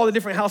where all the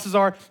different houses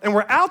are, and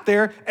we're out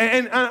there,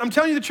 and I'm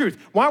telling you the truth,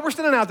 while we're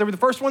standing out there, we're the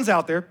first ones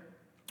out there,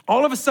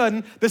 all of a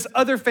sudden, this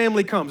other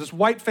family comes, this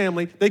white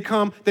family, they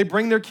come, they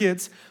bring their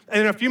kids,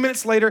 and then a few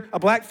minutes later, a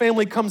black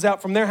family comes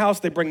out from their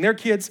house, they bring their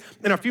kids,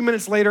 and a few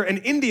minutes later, an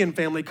Indian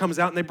family comes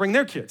out and they bring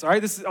their kids, all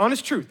right? This is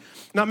honest truth,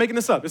 not making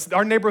this up.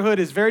 Our neighborhood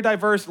is very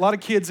diverse, a lot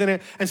of kids in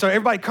it, and so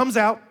everybody comes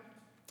out,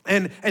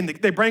 and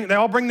they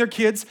all bring their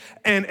kids,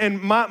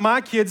 and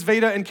my kids,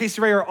 Veda and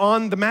Casey Ray, are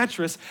on the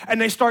mattress, and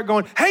they start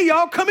going, hey,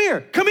 y'all, come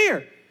here,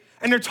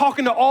 and they're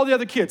talking to all the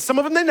other kids. Some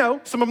of them they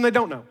know, some of them they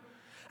don't know.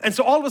 And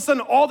so all of a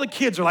sudden, all the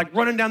kids are like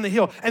running down the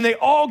hill, and they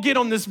all get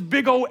on this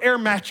big old air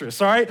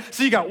mattress, all right?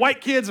 So you got white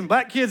kids and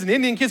black kids and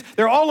Indian kids.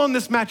 They're all on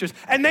this mattress,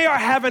 and they are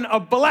having a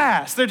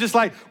blast. They're just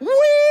like, whee!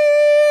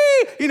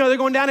 They're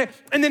going down it.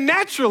 And then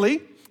naturally,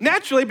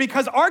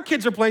 because our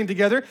kids are playing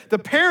together, the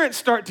parents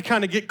start to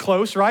kind of get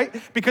close, right?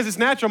 Because it's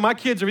natural, my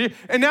kids are here.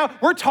 And now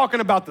we're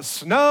talking about the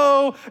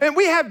snow, and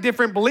we have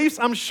different beliefs,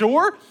 I'm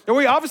sure. And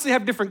we obviously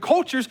have different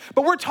cultures,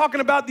 but we're talking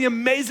about the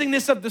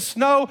amazingness of the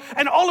snow.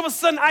 And all of a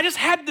sudden, I just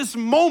had this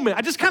moment.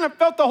 I just kind of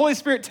felt the Holy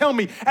Spirit tell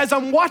me, as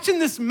I'm watching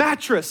this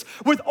mattress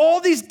with all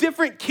these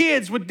different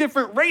kids with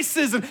different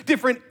races and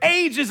different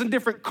ages and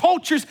different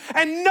cultures,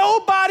 and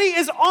nobody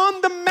is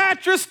on the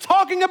mattress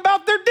talking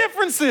about their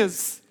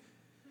differences.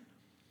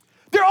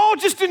 They're all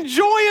just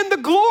enjoying the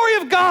glory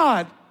of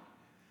God,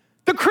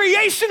 the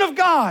creation of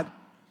God.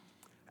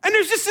 And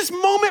there's just this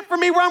moment for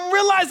me where I'm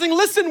realizing,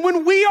 listen,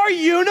 when we are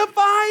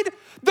unified,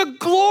 the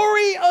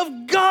glory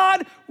of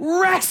God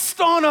rests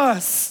on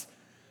us.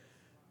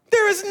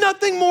 There is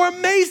nothing more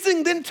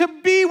amazing than to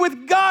be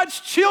with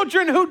God's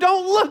children who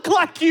don't look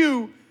like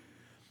you.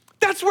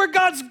 That's where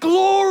God's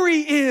glory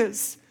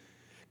is.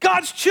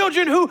 God's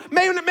children who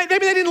maybe they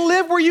didn't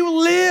live where you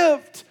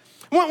lived.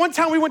 One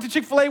time we went to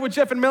Chick-fil-A with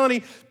Jeff and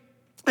Melanie,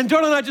 and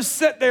Darla and I just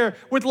sat there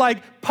with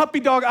like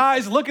puppy dog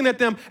eyes looking at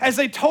them as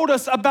they told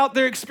us about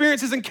their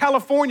experiences in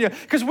California.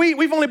 Because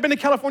we've only been to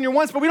California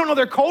once, but we don't know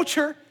their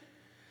culture.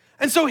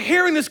 And so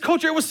hearing this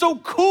culture, it was so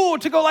cool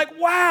to go like,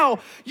 wow,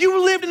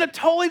 you lived in a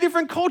totally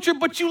different culture,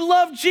 but you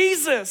love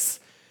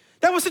Jesus.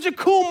 That was such a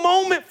cool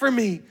moment for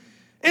me.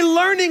 And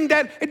learning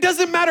that it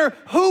doesn't matter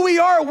who we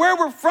are or where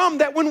we're from,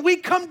 that when we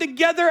come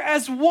together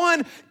as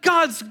one,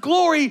 God's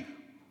glory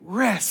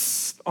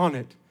rests on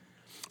it.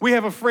 We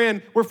have a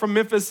friend, we're from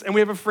Memphis, and we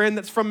have a friend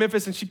that's from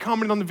Memphis, and she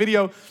commented on the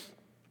video.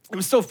 It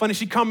was so funny.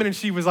 She commented, and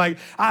she was like,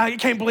 I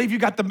can't believe you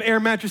got the air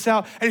mattress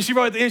out. And she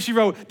wrote at the end, she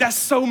wrote, that's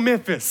so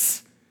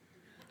Memphis.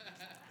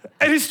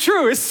 And it's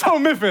true, it's so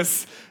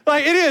Memphis.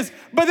 Like, it is.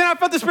 But then I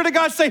felt the Spirit of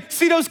God say,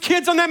 see those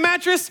kids on that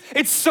mattress?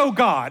 It's so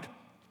God.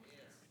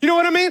 You know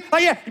what I mean?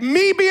 Like, yeah,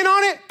 me being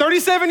on it,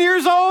 37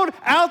 years old,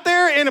 out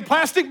there in a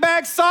plastic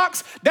bag,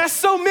 socks, that's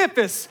so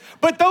Memphis.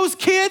 But those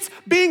kids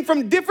being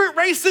from different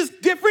races,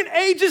 different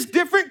ages,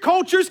 different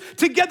cultures,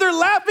 together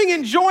laughing,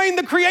 enjoying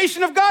the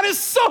creation of God is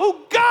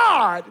so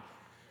God.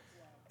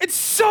 It's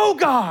so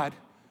God.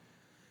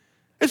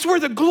 It's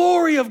where the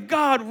glory of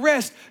God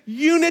rests.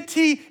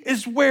 Unity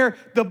is where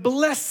the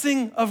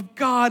blessing of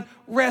God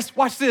rests.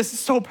 Watch this,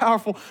 it's so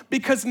powerful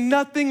because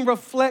nothing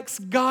reflects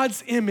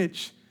God's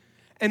image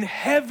and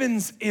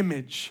heaven's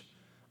image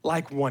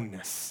like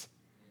oneness.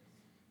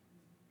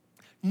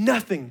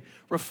 Nothing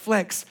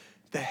reflects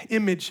the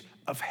image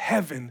of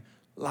heaven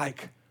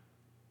like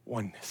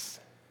oneness.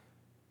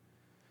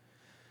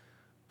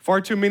 Far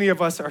too many of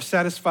us are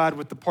satisfied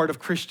with the part of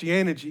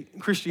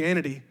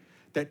Christianity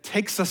that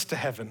takes us to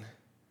heaven,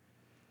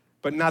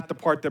 but not the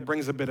part that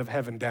brings a bit of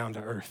heaven down to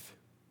earth.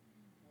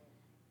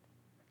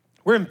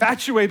 We're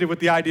infatuated with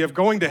the idea of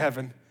going to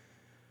heaven,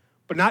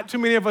 but not too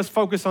many of us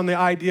focus on the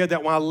idea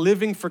that while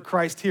living for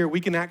Christ here, we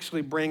can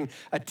actually bring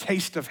a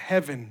taste of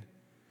heaven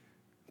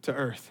to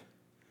earth.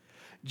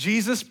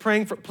 Jesus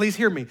praying for, please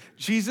hear me,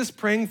 Jesus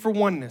praying for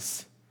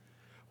oneness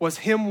was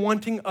him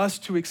wanting us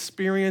to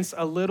experience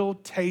a little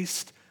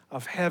taste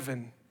of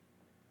heaven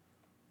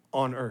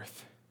on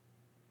earth.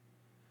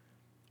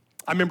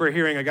 I remember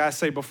hearing a guy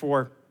say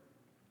before,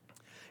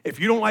 if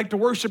you don't like to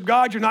worship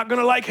God, you're not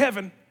gonna like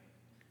heaven.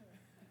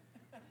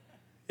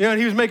 You know, and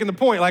he was making the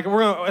point, like,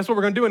 that's what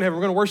we're gonna do in heaven,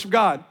 we're gonna worship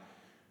God.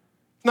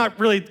 It's not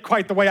really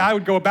quite the way I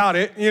would go about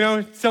it,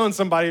 telling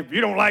somebody, if you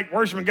don't like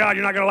worshiping God,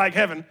 you're not gonna like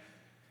heaven.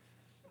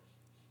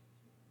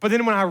 But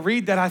then when I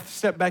read that, I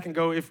step back and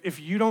go, if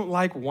you don't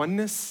like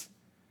oneness,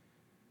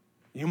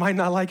 you might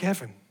not like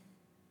heaven,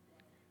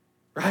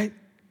 right?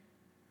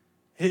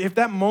 If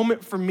that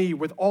moment for me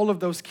with all of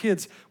those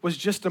kids was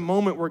just a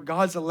moment where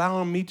God's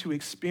allowing me to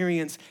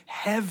experience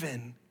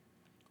heaven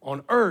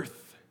on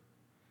earth,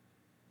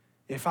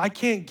 if I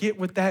can't get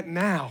with that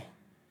now,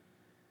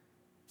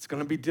 it's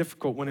gonna be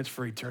difficult when it's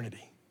for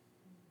eternity.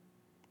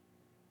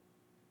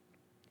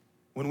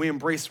 When we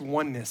embrace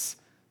oneness,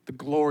 the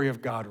glory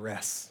of God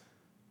rests.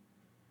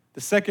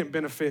 The second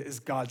benefit is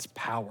God's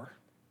power.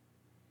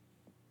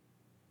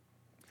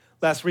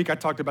 Last week, I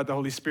talked about the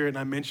Holy Spirit, and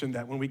I mentioned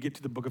that when we get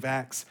to the book of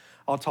Acts,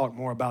 I'll talk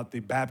more about the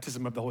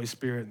baptism of the Holy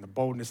Spirit and the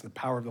boldness and the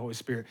power of the Holy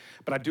Spirit.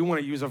 But I do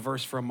want to use a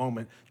verse for a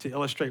moment to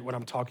illustrate what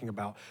I'm talking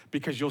about,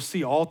 because you'll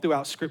see all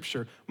throughout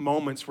Scripture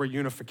moments where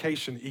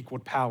unification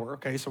equaled power.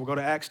 Okay, so we'll go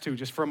to Acts 2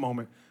 just for a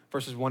moment,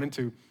 verses 1 and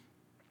 2.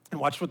 And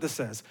watch what this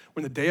says.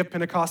 When the day of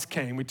Pentecost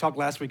came, we talked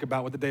last week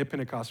about what the day of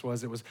Pentecost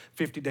was. It was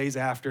 50 days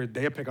after. The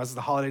day of Pentecost is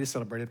the holiday they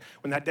celebrated.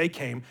 When that day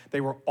came, they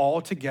were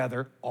all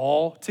together.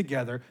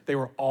 They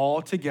were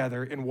all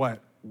together in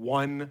what?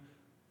 One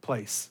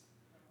place.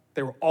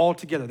 They were all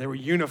together. They were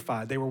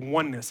unified. They were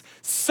oneness.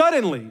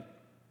 Suddenly,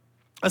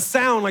 a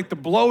sound like the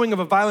blowing of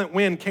a violent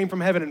wind came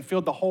from heaven and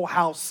filled the whole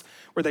house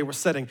where they were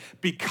sitting.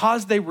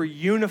 Because they were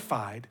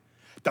unified,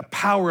 the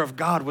power of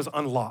God was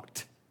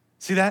unlocked.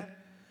 See that?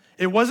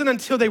 It wasn't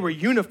until they were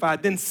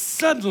unified, then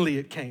suddenly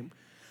it came.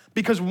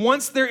 Because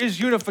once there is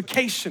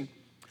unification,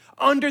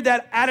 under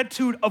that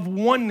attitude of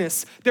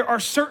oneness, there are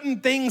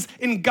certain things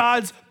in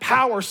God's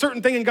power,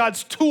 certain things in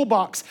God's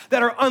toolbox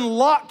that are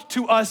unlocked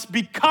to us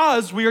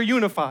because we are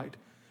unified.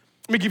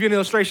 Let me give you an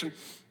illustration.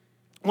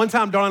 One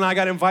time, Dawn and I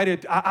got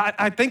invited.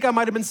 I think I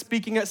might have been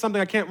speaking at something.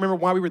 I can't remember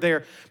why we were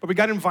there, but we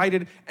got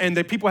invited, and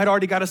the people had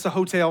already got us a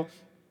hotel.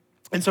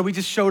 And so we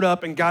just showed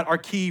up and got our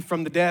key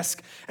from the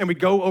desk, and we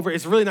go over.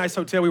 It's a really nice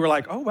hotel. We were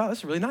like, oh, wow, this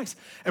is really nice.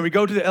 And we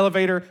go to the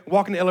elevator,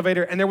 walk in the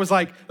elevator, and there was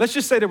like, let's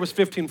just say there was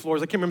 15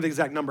 floors. I can't remember the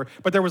exact number,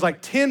 but there was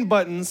like 10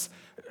 buttons,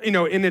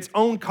 in its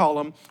own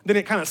column. Then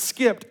it kind of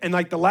skipped, and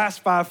like the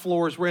last 5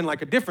 floors were in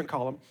like a different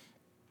column.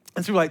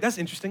 And so we're like, that's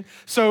interesting.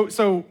 So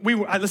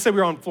let's say we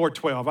were on floor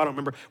 12. I don't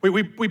remember.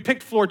 We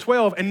picked floor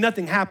 12, and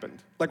nothing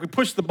happened. Like we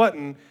pushed the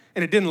button,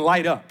 and it didn't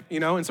light up,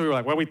 And so we were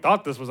like, well, we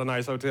thought this was a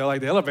nice hotel.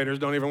 Like the elevators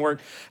don't even work.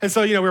 And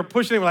so, we were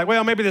pushing it. We're like,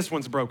 well, maybe this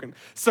one's broken.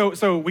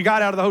 So we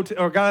got out of the hotel,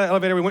 or got out of the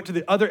elevator. We went to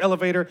the other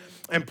elevator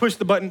and pushed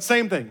the button.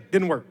 Same thing,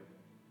 didn't work.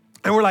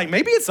 And we're like,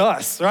 maybe it's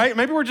us, right?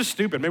 Maybe we're just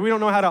stupid. Maybe we don't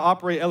know how to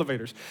operate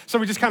elevators. So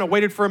we just kind of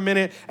waited for a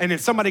minute, and then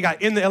somebody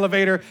got in the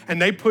elevator, and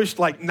they pushed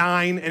like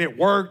 9, and it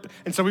worked.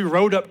 And so we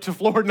rode up to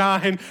floor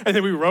 9, and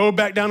then we rode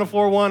back down to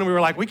floor 1, and we were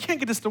like, we can't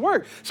get this to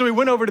work. So we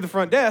went over to the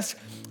front desk,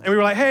 and we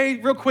were like, hey,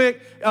 real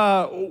quick,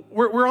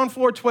 we're on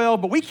floor 12,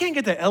 but we can't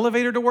get the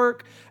elevator to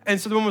work. And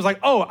so the woman was like,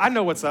 oh, I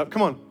know what's up.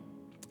 Come on.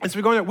 And so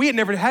we go in there. We had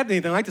never had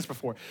anything like this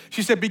before.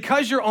 She said,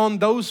 because you're on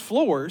those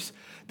floors,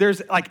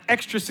 there's like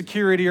extra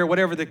security or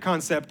whatever the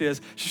concept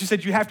is. She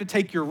said, you have to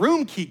take your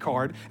room key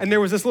card, and there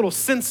was this little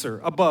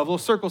sensor above, little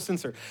circle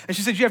sensor. And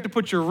she said, you have to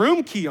put your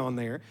room key on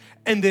there,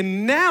 and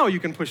then now you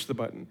can push the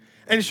button.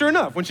 And sure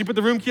enough, when she put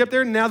the room key up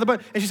there, now the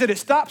button, and she said, it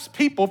stops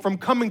people from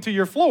coming to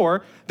your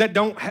floor that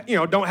don't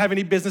have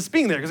any business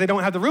being there because they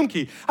don't have the room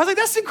key. I was like,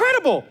 that's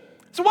incredible.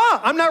 So wow,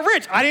 I'm not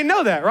rich. I didn't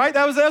know that, right?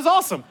 That was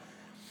awesome.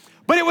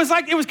 But it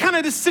was kind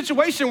of this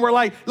situation where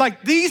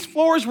like these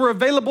floors were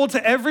available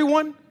to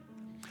everyone.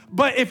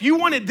 But if you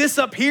wanted this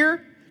up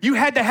here, you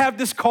had to have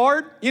this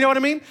card, you know what I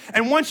mean?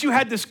 And once you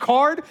had this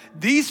card,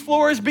 these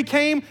floors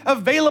became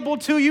available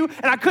to you.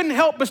 And I couldn't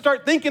help but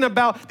start thinking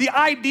about the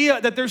idea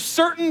that there's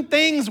certain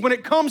things when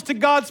it comes to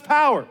God's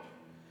power,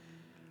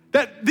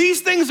 that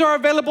these things are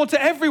available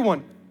to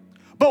everyone.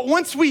 But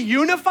once we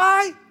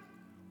unify,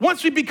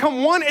 once we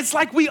become one, it's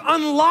like we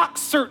unlock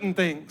certain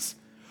things.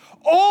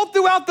 All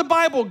throughout the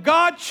Bible,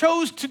 God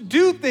chose to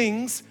do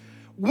things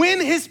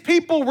when his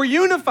people were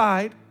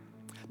unified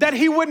that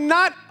he would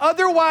not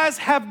otherwise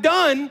have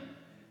done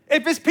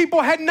if his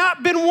people had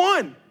not been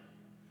one.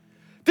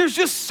 There's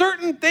just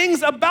certain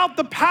things about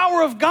the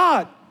power of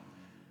God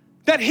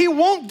that he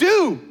won't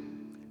do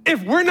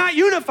if we're not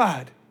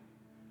unified.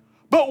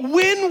 But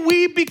when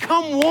we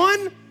become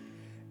one,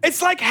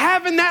 it's like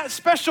having that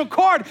special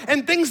card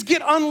and things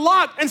get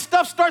unlocked and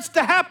stuff starts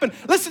to happen.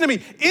 Listen to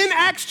me, in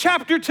Acts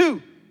chapter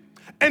 2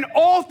 and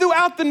all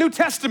throughout the New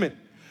Testament,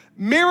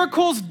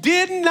 miracles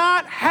did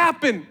not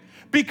happen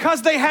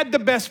because they had the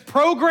best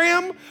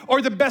program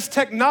or the best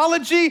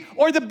technology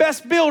or the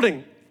best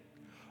building.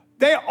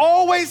 They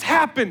always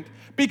happened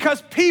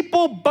because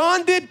people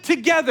bonded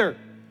together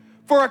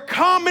for a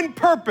common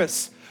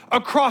purpose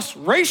across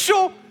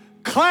racial,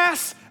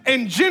 class,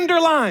 and gender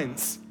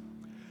lines.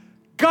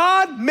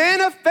 God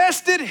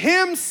manifested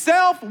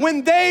himself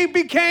when they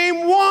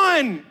became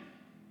one.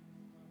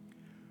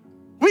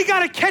 We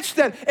got to catch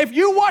that. If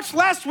you watched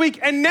last week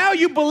and now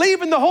you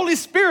believe in the Holy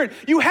Spirit,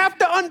 you have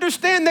to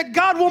understand that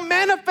God will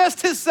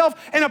manifest himself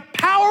in a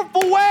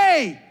powerful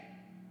way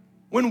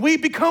when we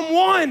become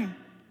one.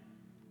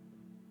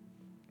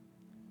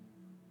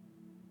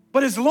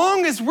 But as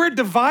long as we're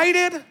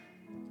divided,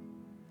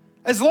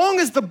 as long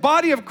as the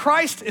body of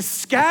Christ is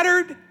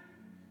scattered,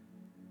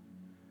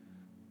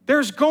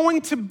 there's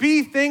going to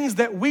be things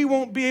that we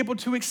won't be able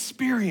to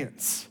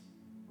experience.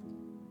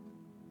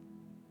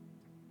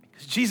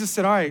 Because Jesus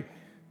said, all right,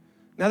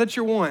 now that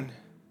you're one,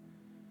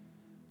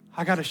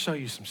 I got to show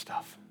you some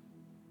stuff.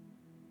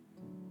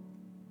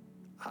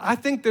 I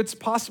think that it's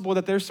possible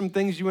that there's some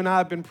things you and I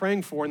have been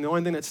praying for, and the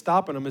only thing that's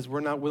stopping them is we're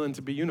not willing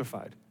to be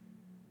unified.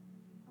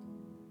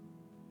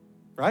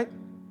 Right?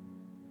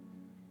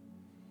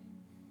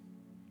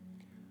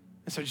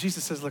 And so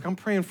Jesus says, look, I'm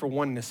praying for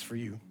oneness for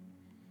you,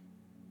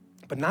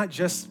 but not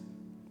just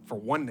for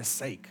oneness'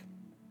 sake.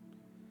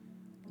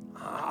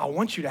 I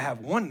want you to have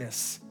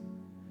oneness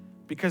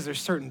because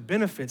there's certain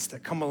benefits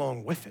that come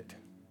along with it.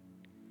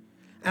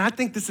 And I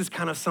think this is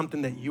kind of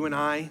something that you and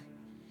I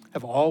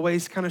have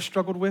always kind of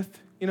struggled with,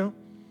 you know?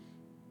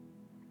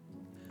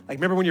 Like,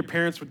 remember when your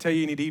parents would tell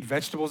you need to eat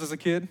vegetables as a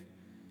kid?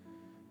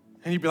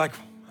 And you'd be like,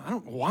 I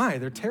don't know why,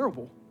 they're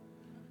terrible.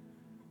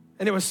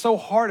 And it was so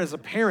hard as a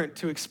parent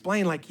to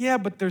explain, like, yeah,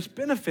 but there's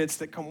benefits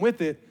that come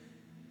with it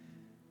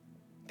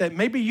that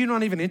maybe you're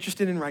not even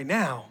interested in right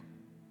now.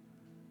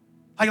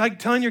 Like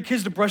telling your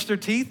kids to brush their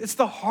teeth, it's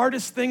the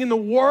hardest thing in the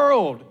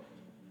world.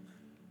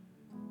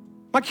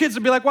 My kids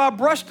would be like, well, I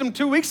brushed them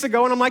 2 weeks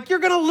ago, and I'm like, you're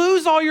gonna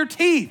lose all your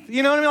teeth.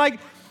 You know what I mean?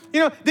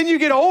 Like, then you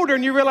get older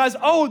and you realize,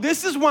 oh,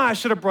 this is why I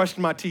should have brushed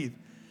my teeth.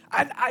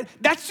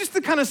 That's just the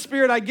kind of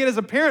spirit I get as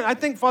a parent. I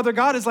think Father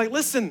God is like,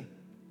 listen,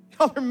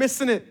 y'all are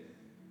missing it.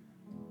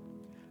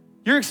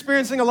 You're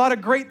experiencing a lot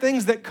of great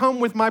things that come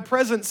with my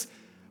presence,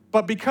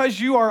 but because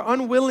you are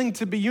unwilling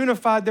to be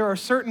unified, there are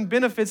certain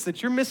benefits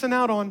that you're missing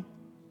out on.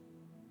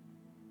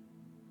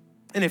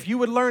 And if you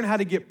would learn how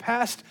to get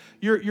past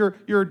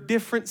your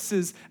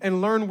differences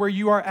and learn where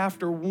you are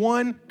after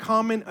one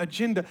common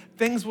agenda,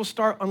 things will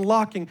start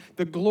unlocking.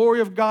 The glory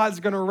of God's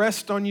going to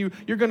rest on you.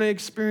 You're going to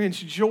experience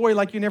joy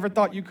like you never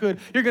thought you could.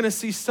 You're going to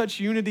see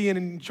such unity and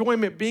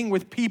enjoyment being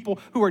with people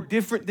who are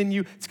different than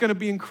you. It's going to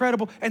be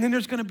incredible. And then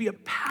there's going to be a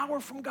power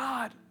from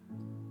God.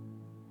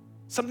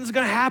 Something's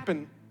going to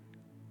happen.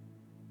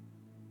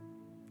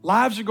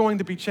 Lives are going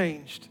to be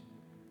changed.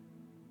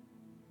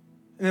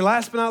 And then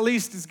last but not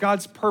least is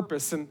God's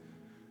purpose. And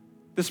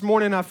this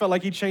morning I felt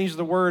like he changed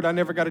the word. I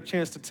never got a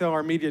chance to tell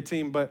our media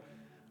team, but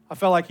I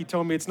felt like he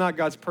told me it's not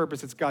God's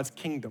purpose, it's God's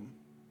kingdom.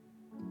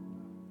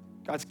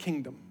 God's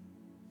kingdom.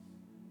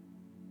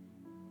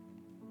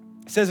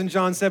 It says in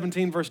John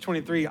 17, verse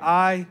 23,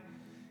 I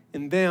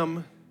and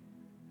them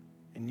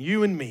and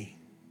you and me.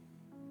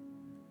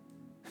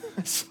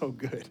 That's so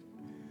good.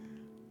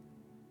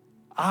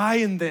 I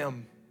and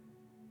them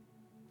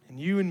and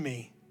you and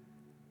me.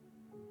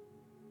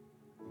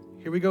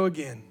 Here we go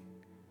again.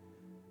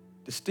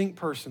 Distinct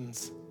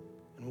persons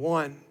and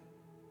one,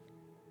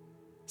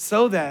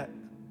 so that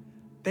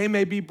they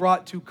may be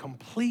brought to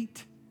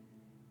complete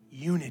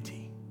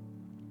unity.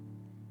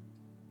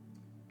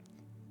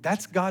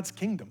 That's God's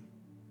kingdom.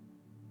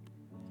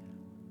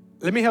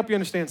 Let me help you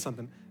understand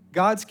something.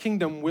 God's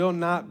kingdom will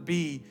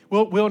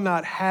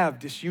not have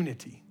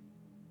disunity.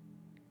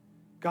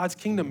 God's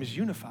kingdom is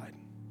unified.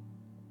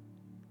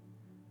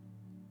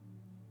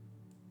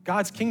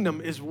 God's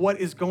kingdom is what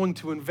is going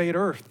to invade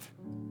earth.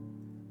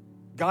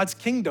 God's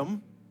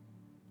kingdom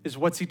is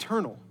what's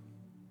eternal.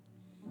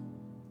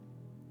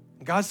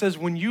 God says,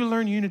 when you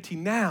learn unity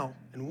now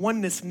and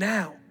oneness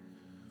now,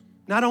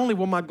 not only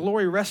will my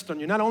glory rest on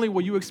you, not only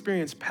will you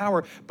experience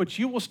power, but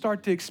you will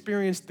start to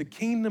experience the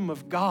kingdom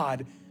of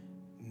God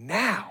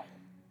now,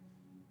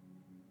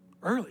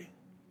 early.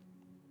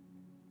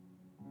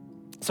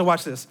 So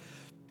watch this.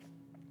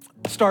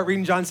 I start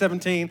reading John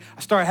 17.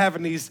 I start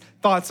having these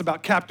thoughts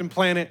about Captain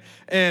Planet.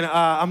 And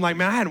I'm like,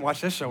 man, I hadn't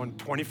watched this show in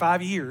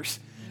 25 years.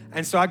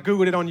 And so I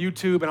Googled it on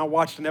YouTube, and I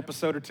watched an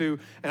episode or two,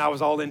 and I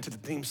was all into the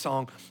theme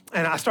song.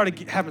 And I started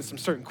having some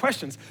certain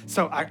questions.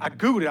 So I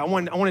Googled it. I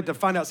wanted to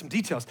find out some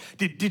details.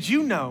 Did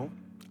you know,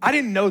 I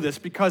didn't know this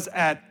because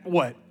at,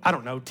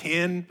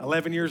 10,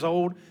 11 years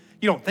old,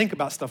 you don't think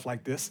about stuff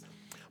like this.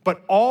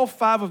 But all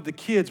 5 of the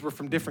kids were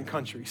from different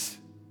countries.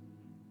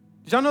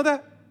 Did y'all know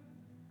that?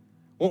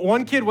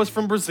 One kid was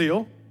from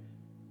Brazil.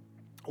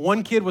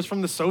 One kid was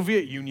from the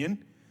Soviet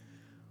Union.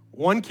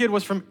 One kid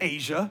was from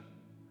Asia.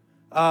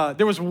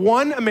 There was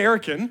one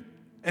American,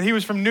 and he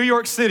was from New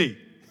York City,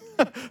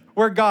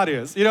 where God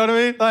is. You know what I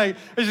mean? Like,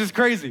 it's just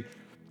crazy.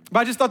 But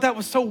I just thought that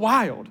was so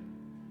wild.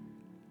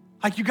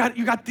 Like, you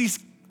got these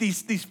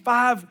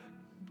 5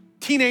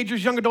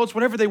 teenagers, young adults,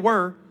 whatever they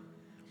were,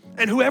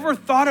 and whoever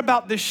thought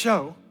about this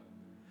show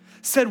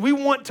said, we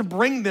want to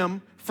bring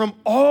them from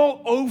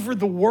all over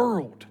the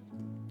world.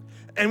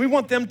 And we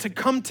want them to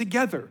come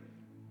together.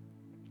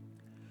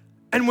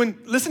 And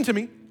listen to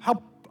me,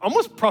 how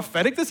almost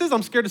prophetic this is.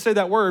 I'm scared to say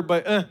that word,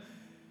 but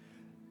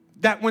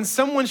that when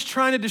someone's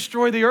trying to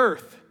destroy the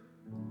earth,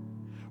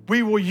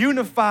 we will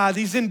unify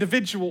these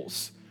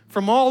individuals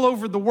from all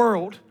over the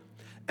world,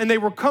 and they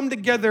will come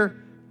together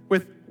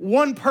with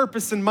one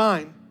purpose in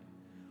mind,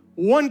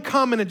 one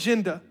common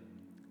agenda.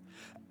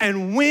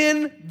 And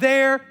when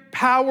their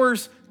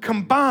powers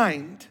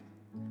combined,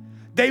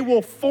 they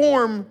will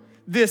form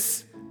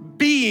this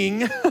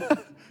being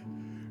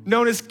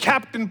known as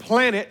Captain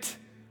Planet,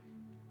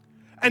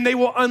 and they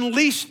will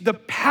unleash the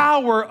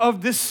power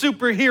of this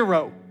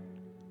superhero.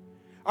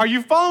 Are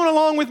you following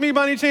along with me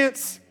by any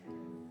chance?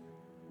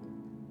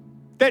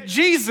 That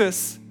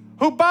Jesus,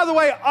 who, by the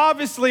way,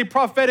 obviously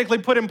prophetically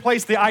put in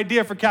place the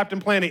idea for Captain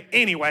Planet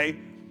anyway,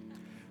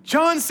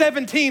 John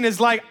 17 is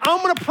like,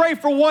 I'm gonna pray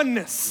for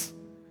oneness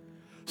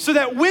so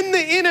that when the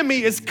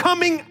enemy is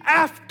coming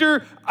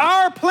after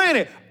our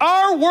planet,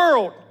 our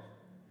world,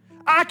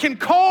 I can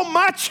call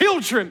my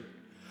children,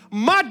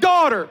 my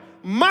daughter,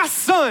 my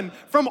son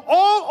from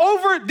all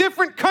over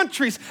different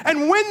countries.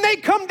 And when they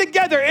come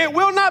together, it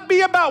will not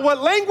be about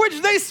what language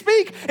they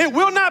speak. It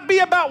will not be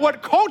about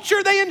what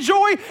culture they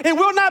enjoy. It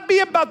will not be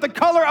about the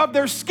color of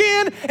their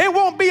skin. It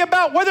won't be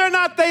about whether or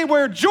not they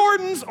wear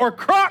Jordans or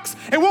Crocs.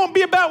 It won't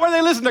be about whether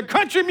they listen to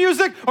country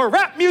music or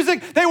rap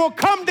music. They will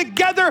come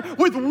together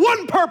with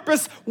one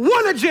purpose,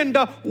 one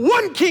agenda,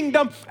 one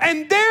kingdom,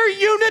 and their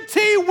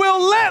unity will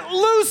let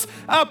loose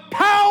a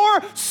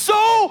power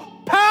so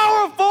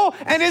powerful,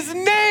 and his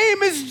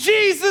name is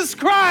Jesus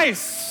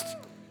Christ.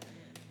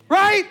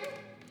 Right?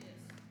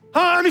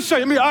 Let me show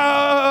you.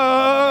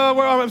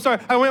 I'm sorry.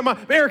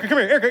 Erica, come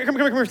here. Erica, come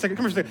here for a second.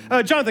 Come here for a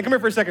second. Jonathan, come here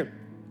for a second.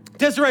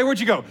 Desiree, where'd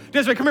you go?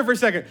 Desiree, come here for a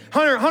second.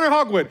 Hunter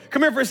Hogwood,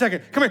 come here for a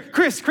second. Come here.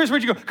 Chris,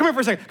 where'd you go? Come here for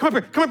a second. Come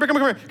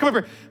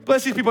here.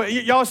 Bless these people.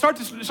 Y'all start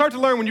to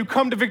learn when you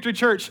come to Victory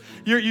Church,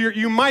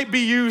 you might be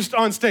used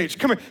on stage.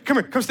 Come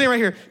here. Come stand right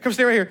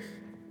here.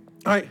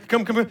 All right,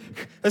 come.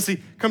 Let's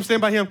see. Come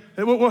stand by him.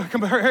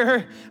 Come,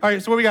 hurry. All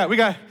right, so what we got? We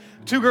got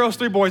 2 girls,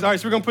 3 boys. All right,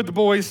 so we're going to put the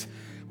boys.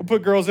 We'll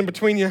put girls in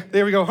between you.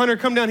 There we go. Hunter,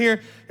 come down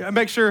here.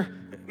 Make sure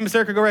Miss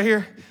Erica, go right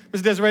here.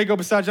 Miss Desiree, go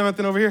beside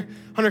Jonathan over here.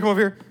 Hunter, come over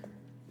here.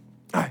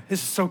 All right,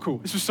 this is so cool.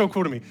 This was so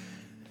cool to me.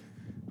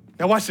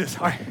 Now watch this.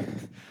 All right,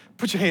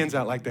 put your hands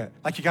out like that,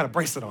 like you got a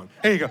bracelet on.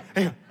 There you go.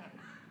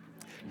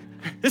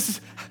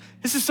 This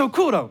is so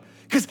cool though,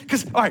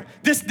 because all right,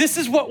 this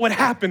is what would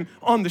happen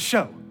on the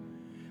show.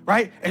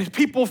 Right? And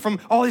people from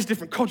all these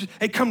different cultures,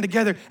 they'd come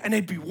together and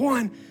they'd be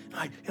one,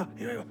 like,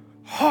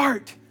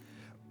 heart,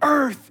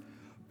 earth,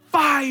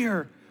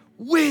 fire,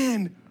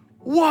 wind,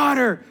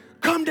 water,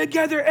 come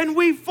together and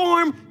we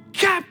form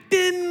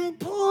Captain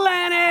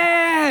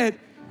Planet.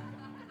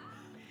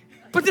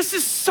 But this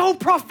is so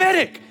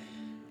prophetic.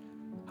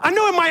 I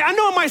know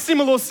it might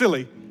seem a little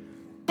silly,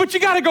 but you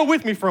gotta go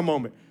with me for a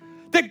moment.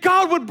 That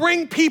God would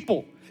bring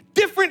people,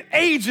 different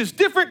ages,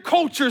 different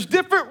cultures,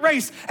 different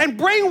race, and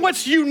bring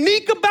what's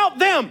unique about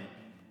them.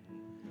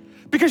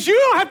 Because you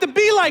don't have to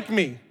be like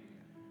me.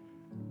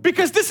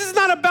 Because this is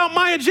not about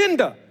my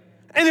agenda.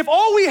 And if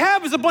all we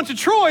have is a bunch of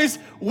Troys,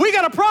 we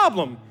got a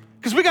problem,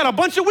 because we got a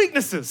bunch of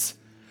weaknesses.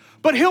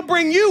 But he'll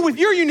bring you with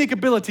your unique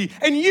ability,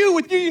 and you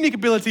with your unique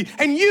ability,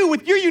 and you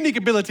with your unique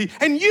ability,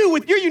 and you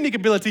with your unique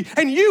ability,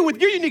 and you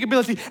with your unique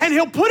ability, and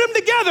he'll put them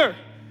together.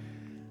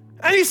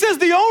 And he says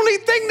the only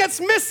thing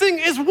that's missing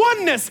is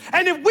oneness.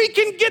 And if we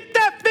can get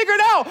that figured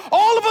out,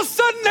 all of a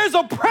sudden there's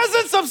a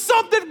presence of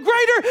something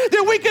greater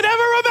than we could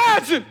ever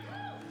imagine.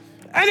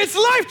 And it's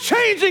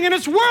life-changing and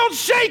it's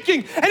world-shaking.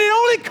 And it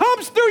only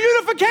comes through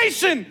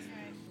unification.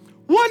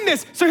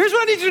 Oneness. So here's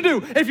what I need you to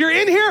do. If you're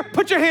in here,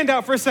 put your hand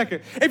out for a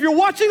second. If you're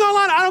watching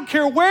online, I don't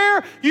care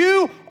where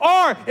you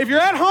are. If you're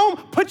at home,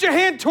 put your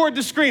hand toward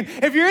the screen.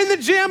 If you're in the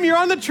gym, you're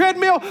on the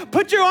treadmill,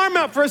 put your arm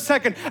out for a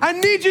second. I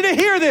need you to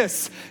hear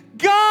this.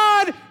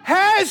 God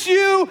has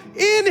you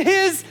in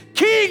his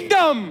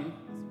kingdom.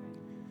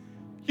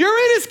 You're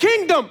in his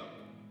kingdom.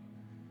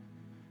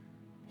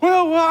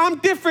 Well, I'm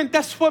different.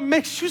 That's what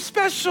makes you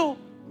special.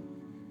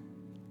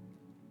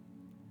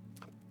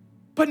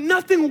 But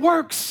nothing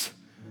works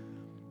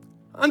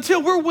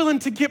until we're willing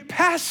to get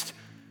past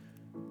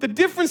the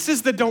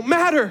differences that don't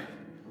matter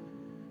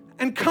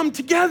and come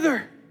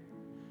together.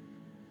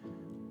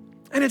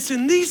 And it's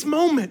in these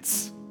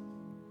moments.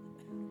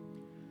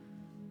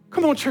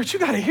 Come on, church, you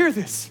got to hear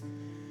this.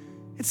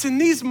 It's in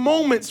these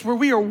moments where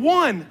we are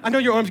one. I know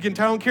your arms are getting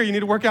tired. I don't care. You need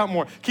to work out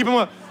more. Keep them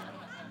up.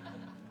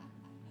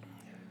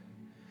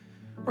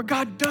 Where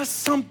God does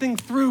something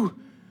through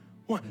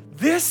one.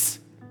 This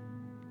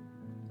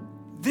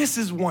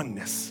is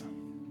oneness.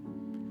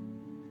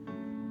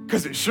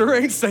 Because it sure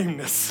ain't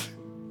sameness.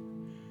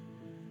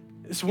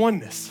 It's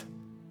oneness.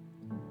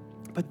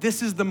 But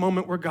this is the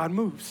moment where God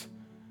moves.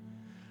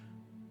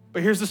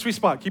 But here's the sweet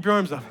spot. Keep your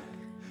arms up.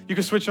 You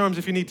can switch arms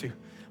if you need to.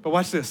 But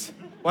watch this.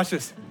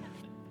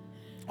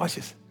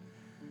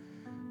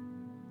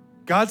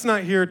 God's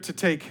not here to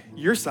take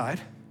your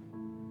side.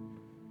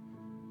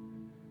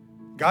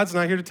 God's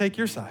not here to take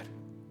your side.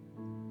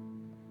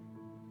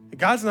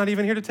 God's not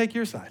even here to take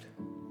your side.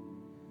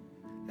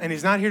 And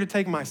he's not here to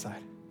take my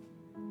side.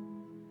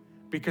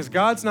 Because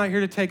God's not here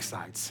to take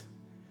sides.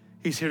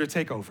 He's here to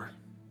take over.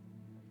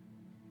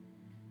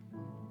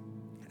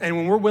 And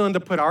when we're willing to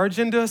put our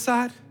agenda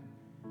aside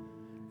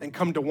and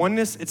come to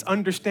oneness, it's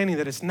understanding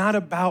that it's not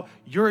about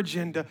your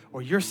agenda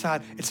or your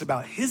side. It's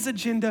about his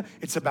agenda.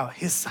 It's about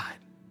his side.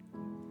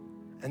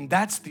 And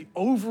that's the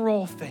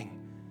overall thing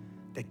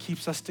that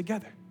keeps us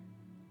together.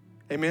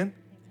 Amen?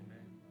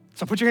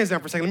 So put your hands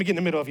down for a second. Let me get in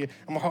the middle of you.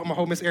 I'm gonna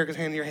hold Miss Erica's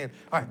hand in your hand.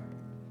 All right.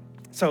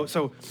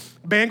 So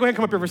band, go ahead and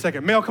come up here for a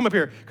second. Mel, come up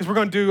here, because we're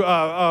gonna do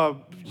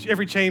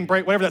Every Chain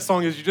Break, whatever that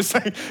song is you just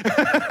sang.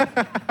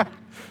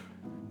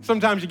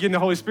 Sometimes you get in the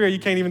Holy Spirit, you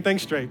can't even think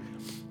straight.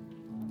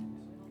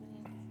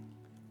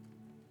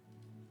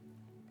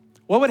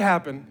 What would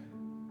happen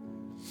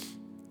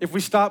if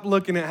we stopped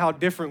looking at how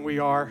different we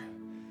are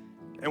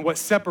and what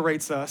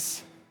separates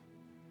us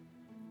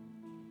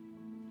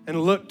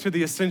and look to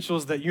the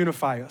essentials that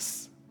unify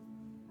us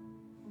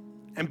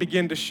and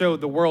begin to show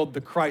the world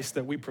the Christ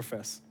that we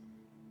profess?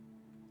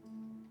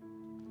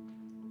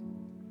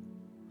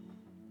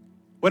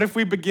 What if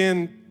we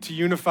begin to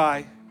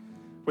unify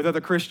with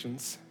other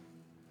Christians,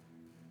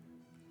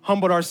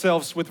 humbled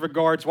ourselves with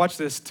regards, watch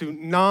this, to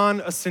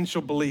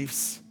non-essential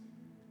beliefs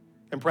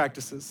and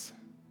practices,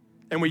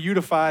 and we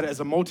unified as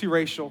a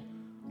multiracial,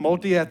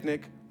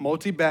 multi-ethnic,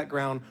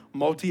 multi-background,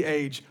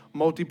 multi-age,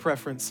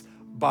 multi-preference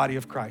body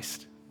of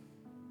Christ?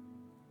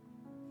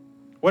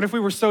 What if we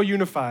were so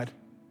unified,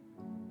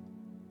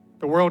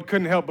 the world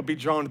couldn't help but be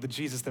drawn to the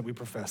Jesus that we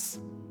profess?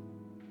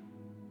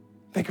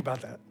 Think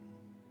about that.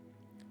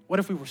 What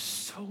if we were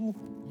so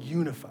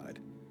unified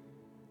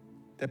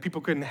that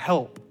people couldn't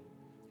help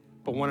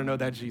but want to know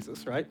that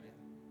Jesus, right?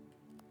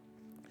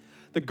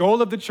 The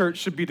goal of the church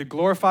should be to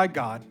glorify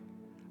God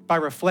by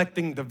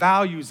reflecting the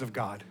values of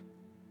God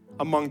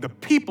among the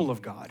people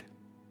of God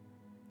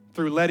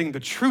through letting the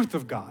truth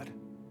of God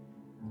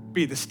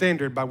be the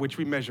standard by which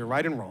we measure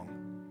right and wrong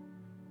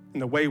in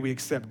the way we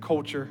accept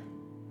culture,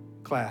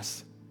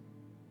 class,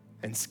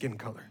 and skin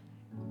color.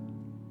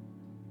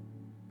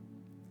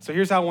 So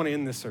here's how I want to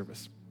end this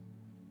service.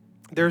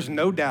 There's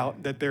no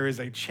doubt that there is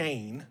a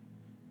chain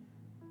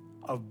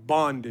of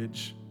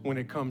bondage when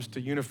it comes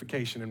to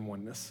unification and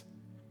oneness.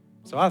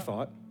 So I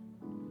thought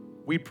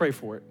we'd pray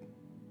for it.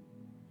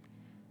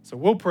 So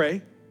we'll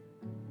pray,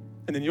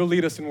 and then you'll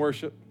lead us in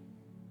worship.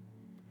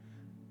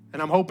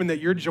 And I'm hoping that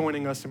you're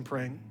joining us in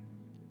praying.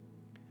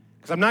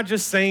 Because I'm not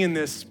just saying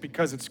this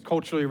because it's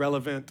culturally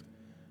relevant,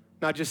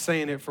 not just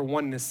saying it for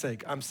oneness'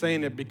 sake. I'm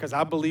saying it because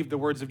I believe the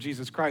words of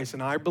Jesus Christ,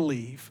 and I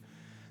believe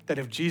that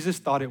if Jesus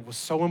thought it was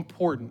so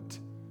important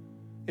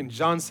in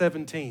John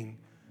 17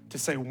 to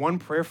say one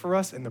prayer for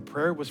us, and the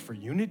prayer was for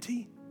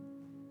unity,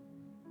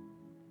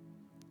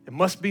 it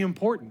must be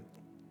important.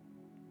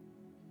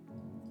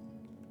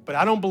 But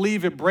I don't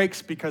believe it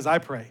breaks because I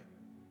pray.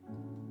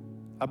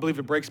 I believe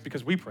it breaks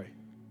because we pray.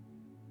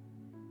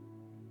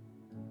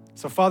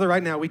 So Father,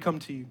 right now we come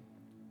to you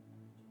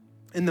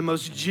in the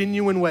most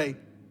genuine way.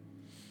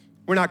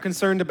 We're not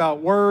concerned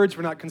about words.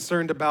 We're not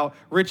concerned about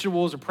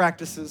rituals or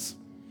practices.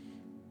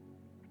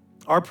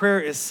 Our prayer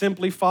is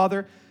simply,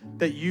 Father,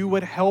 that you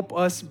would help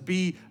us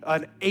be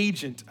an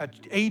agent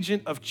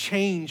of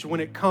change when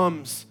it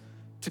comes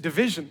to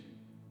division.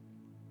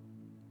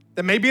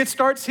 That maybe it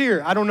starts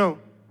here, I don't know.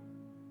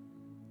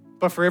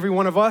 But for every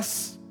one of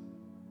us,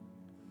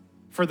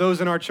 for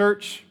those in our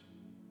church,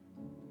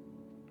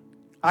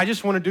 I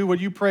just want to do what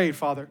you prayed,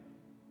 Father.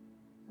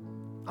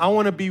 I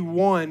want to be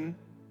one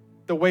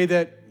the way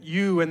that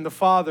you and the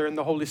Father and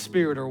the Holy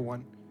Spirit are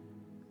one.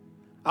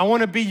 I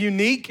want to be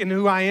unique in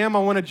who I am. I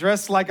want to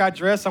dress like I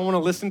dress. I want to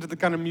listen to the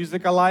kind of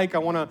music I like. I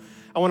want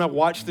to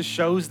watch the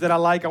shows that I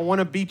like. I want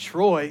to be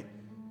Troy.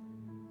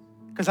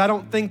 Because I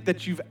don't think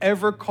that you've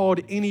ever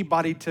called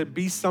anybody to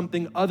be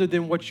something other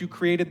than what you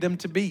created them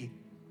to be.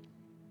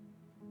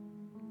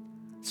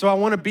 So I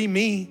want to be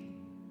me.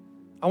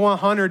 I want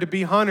Hunter to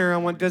be Hunter. I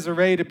want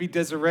Desiree to be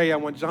Desiree. I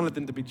want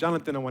Jonathan to be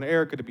Jonathan. I want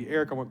Erica to be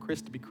Eric. I want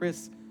Chris to be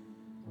Chris.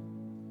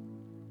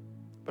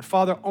 But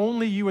Father,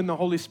 only you and the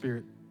Holy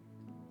Spirit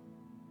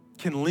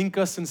can link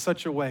us in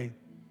such a way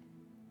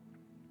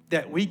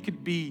that we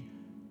could be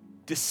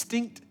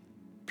distinct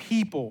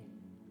people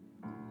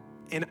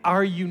in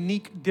our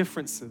unique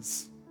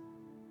differences,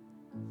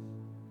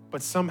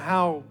 but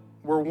somehow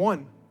we're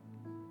one.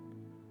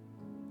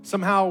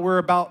 Somehow we're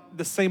about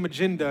the same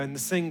agenda and the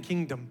same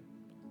kingdom.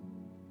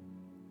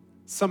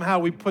 Somehow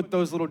we put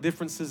those little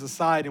differences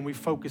aside and we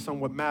focus on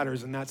what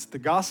matters, and that's the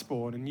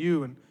gospel and in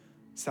you and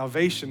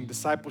salvation,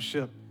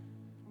 discipleship,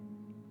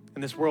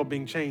 and this world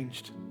being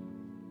changed.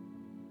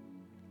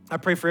 I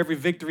pray for every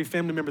Victory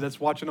family member that's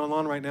watching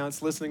online right now,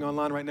 that's listening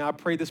online right now. I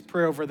pray this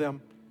prayer over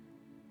them.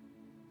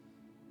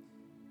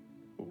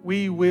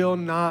 We will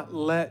not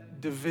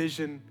let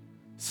division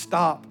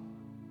stop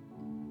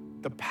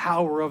the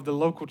power of the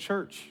local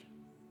church.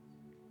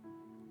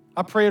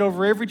 I pray it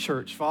over every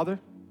church, Father.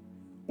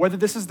 Whether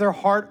this is their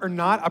heart or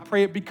not, I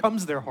pray it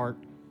becomes their heart.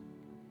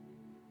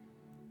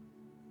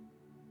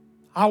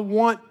 I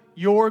want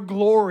your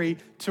glory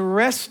to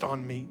rest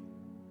on me.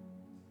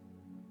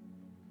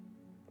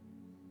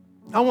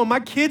 I want my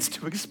kids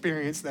to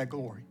experience that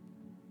glory.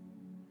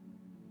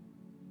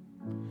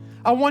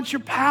 I want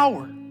your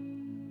power.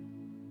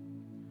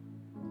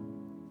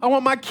 I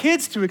want my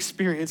kids to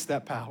experience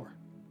that power.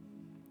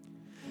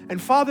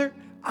 And Father,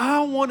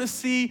 I want to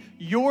see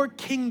your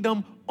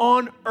kingdom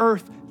on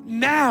earth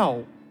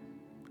now.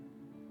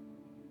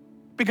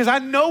 Because I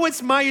know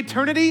it's my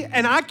eternity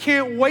and I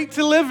can't wait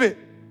to live it.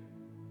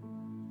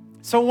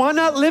 So why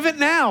not live it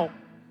now?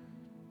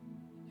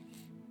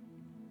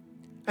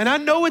 And I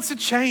know it's a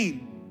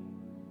chain.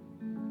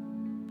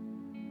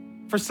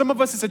 For some of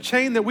us, it's a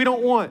chain that we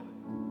don't want.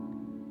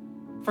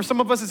 For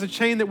some of us, it's a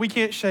chain that we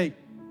can't shake.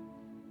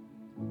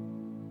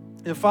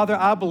 And Father,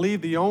 I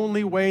believe the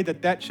only way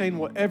that that chain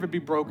will ever be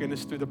broken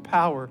is through the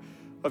power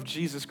of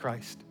Jesus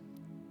Christ.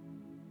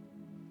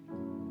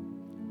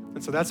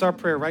 And so that's our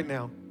prayer right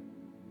now.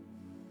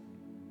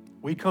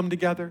 We come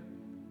together.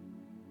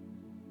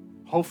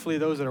 Hopefully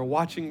those that are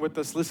watching with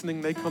us,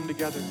 listening, they come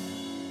together.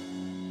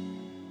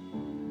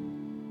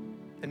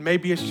 And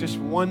maybe it's just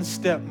one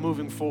step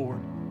moving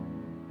forward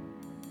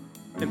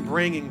and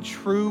bringing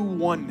true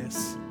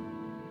oneness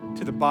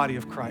to the body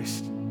of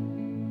Christ.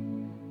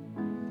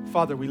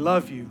 Father, we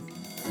love you.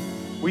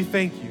 We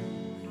thank you.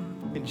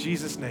 In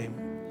Jesus' name,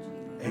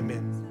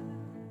 amen.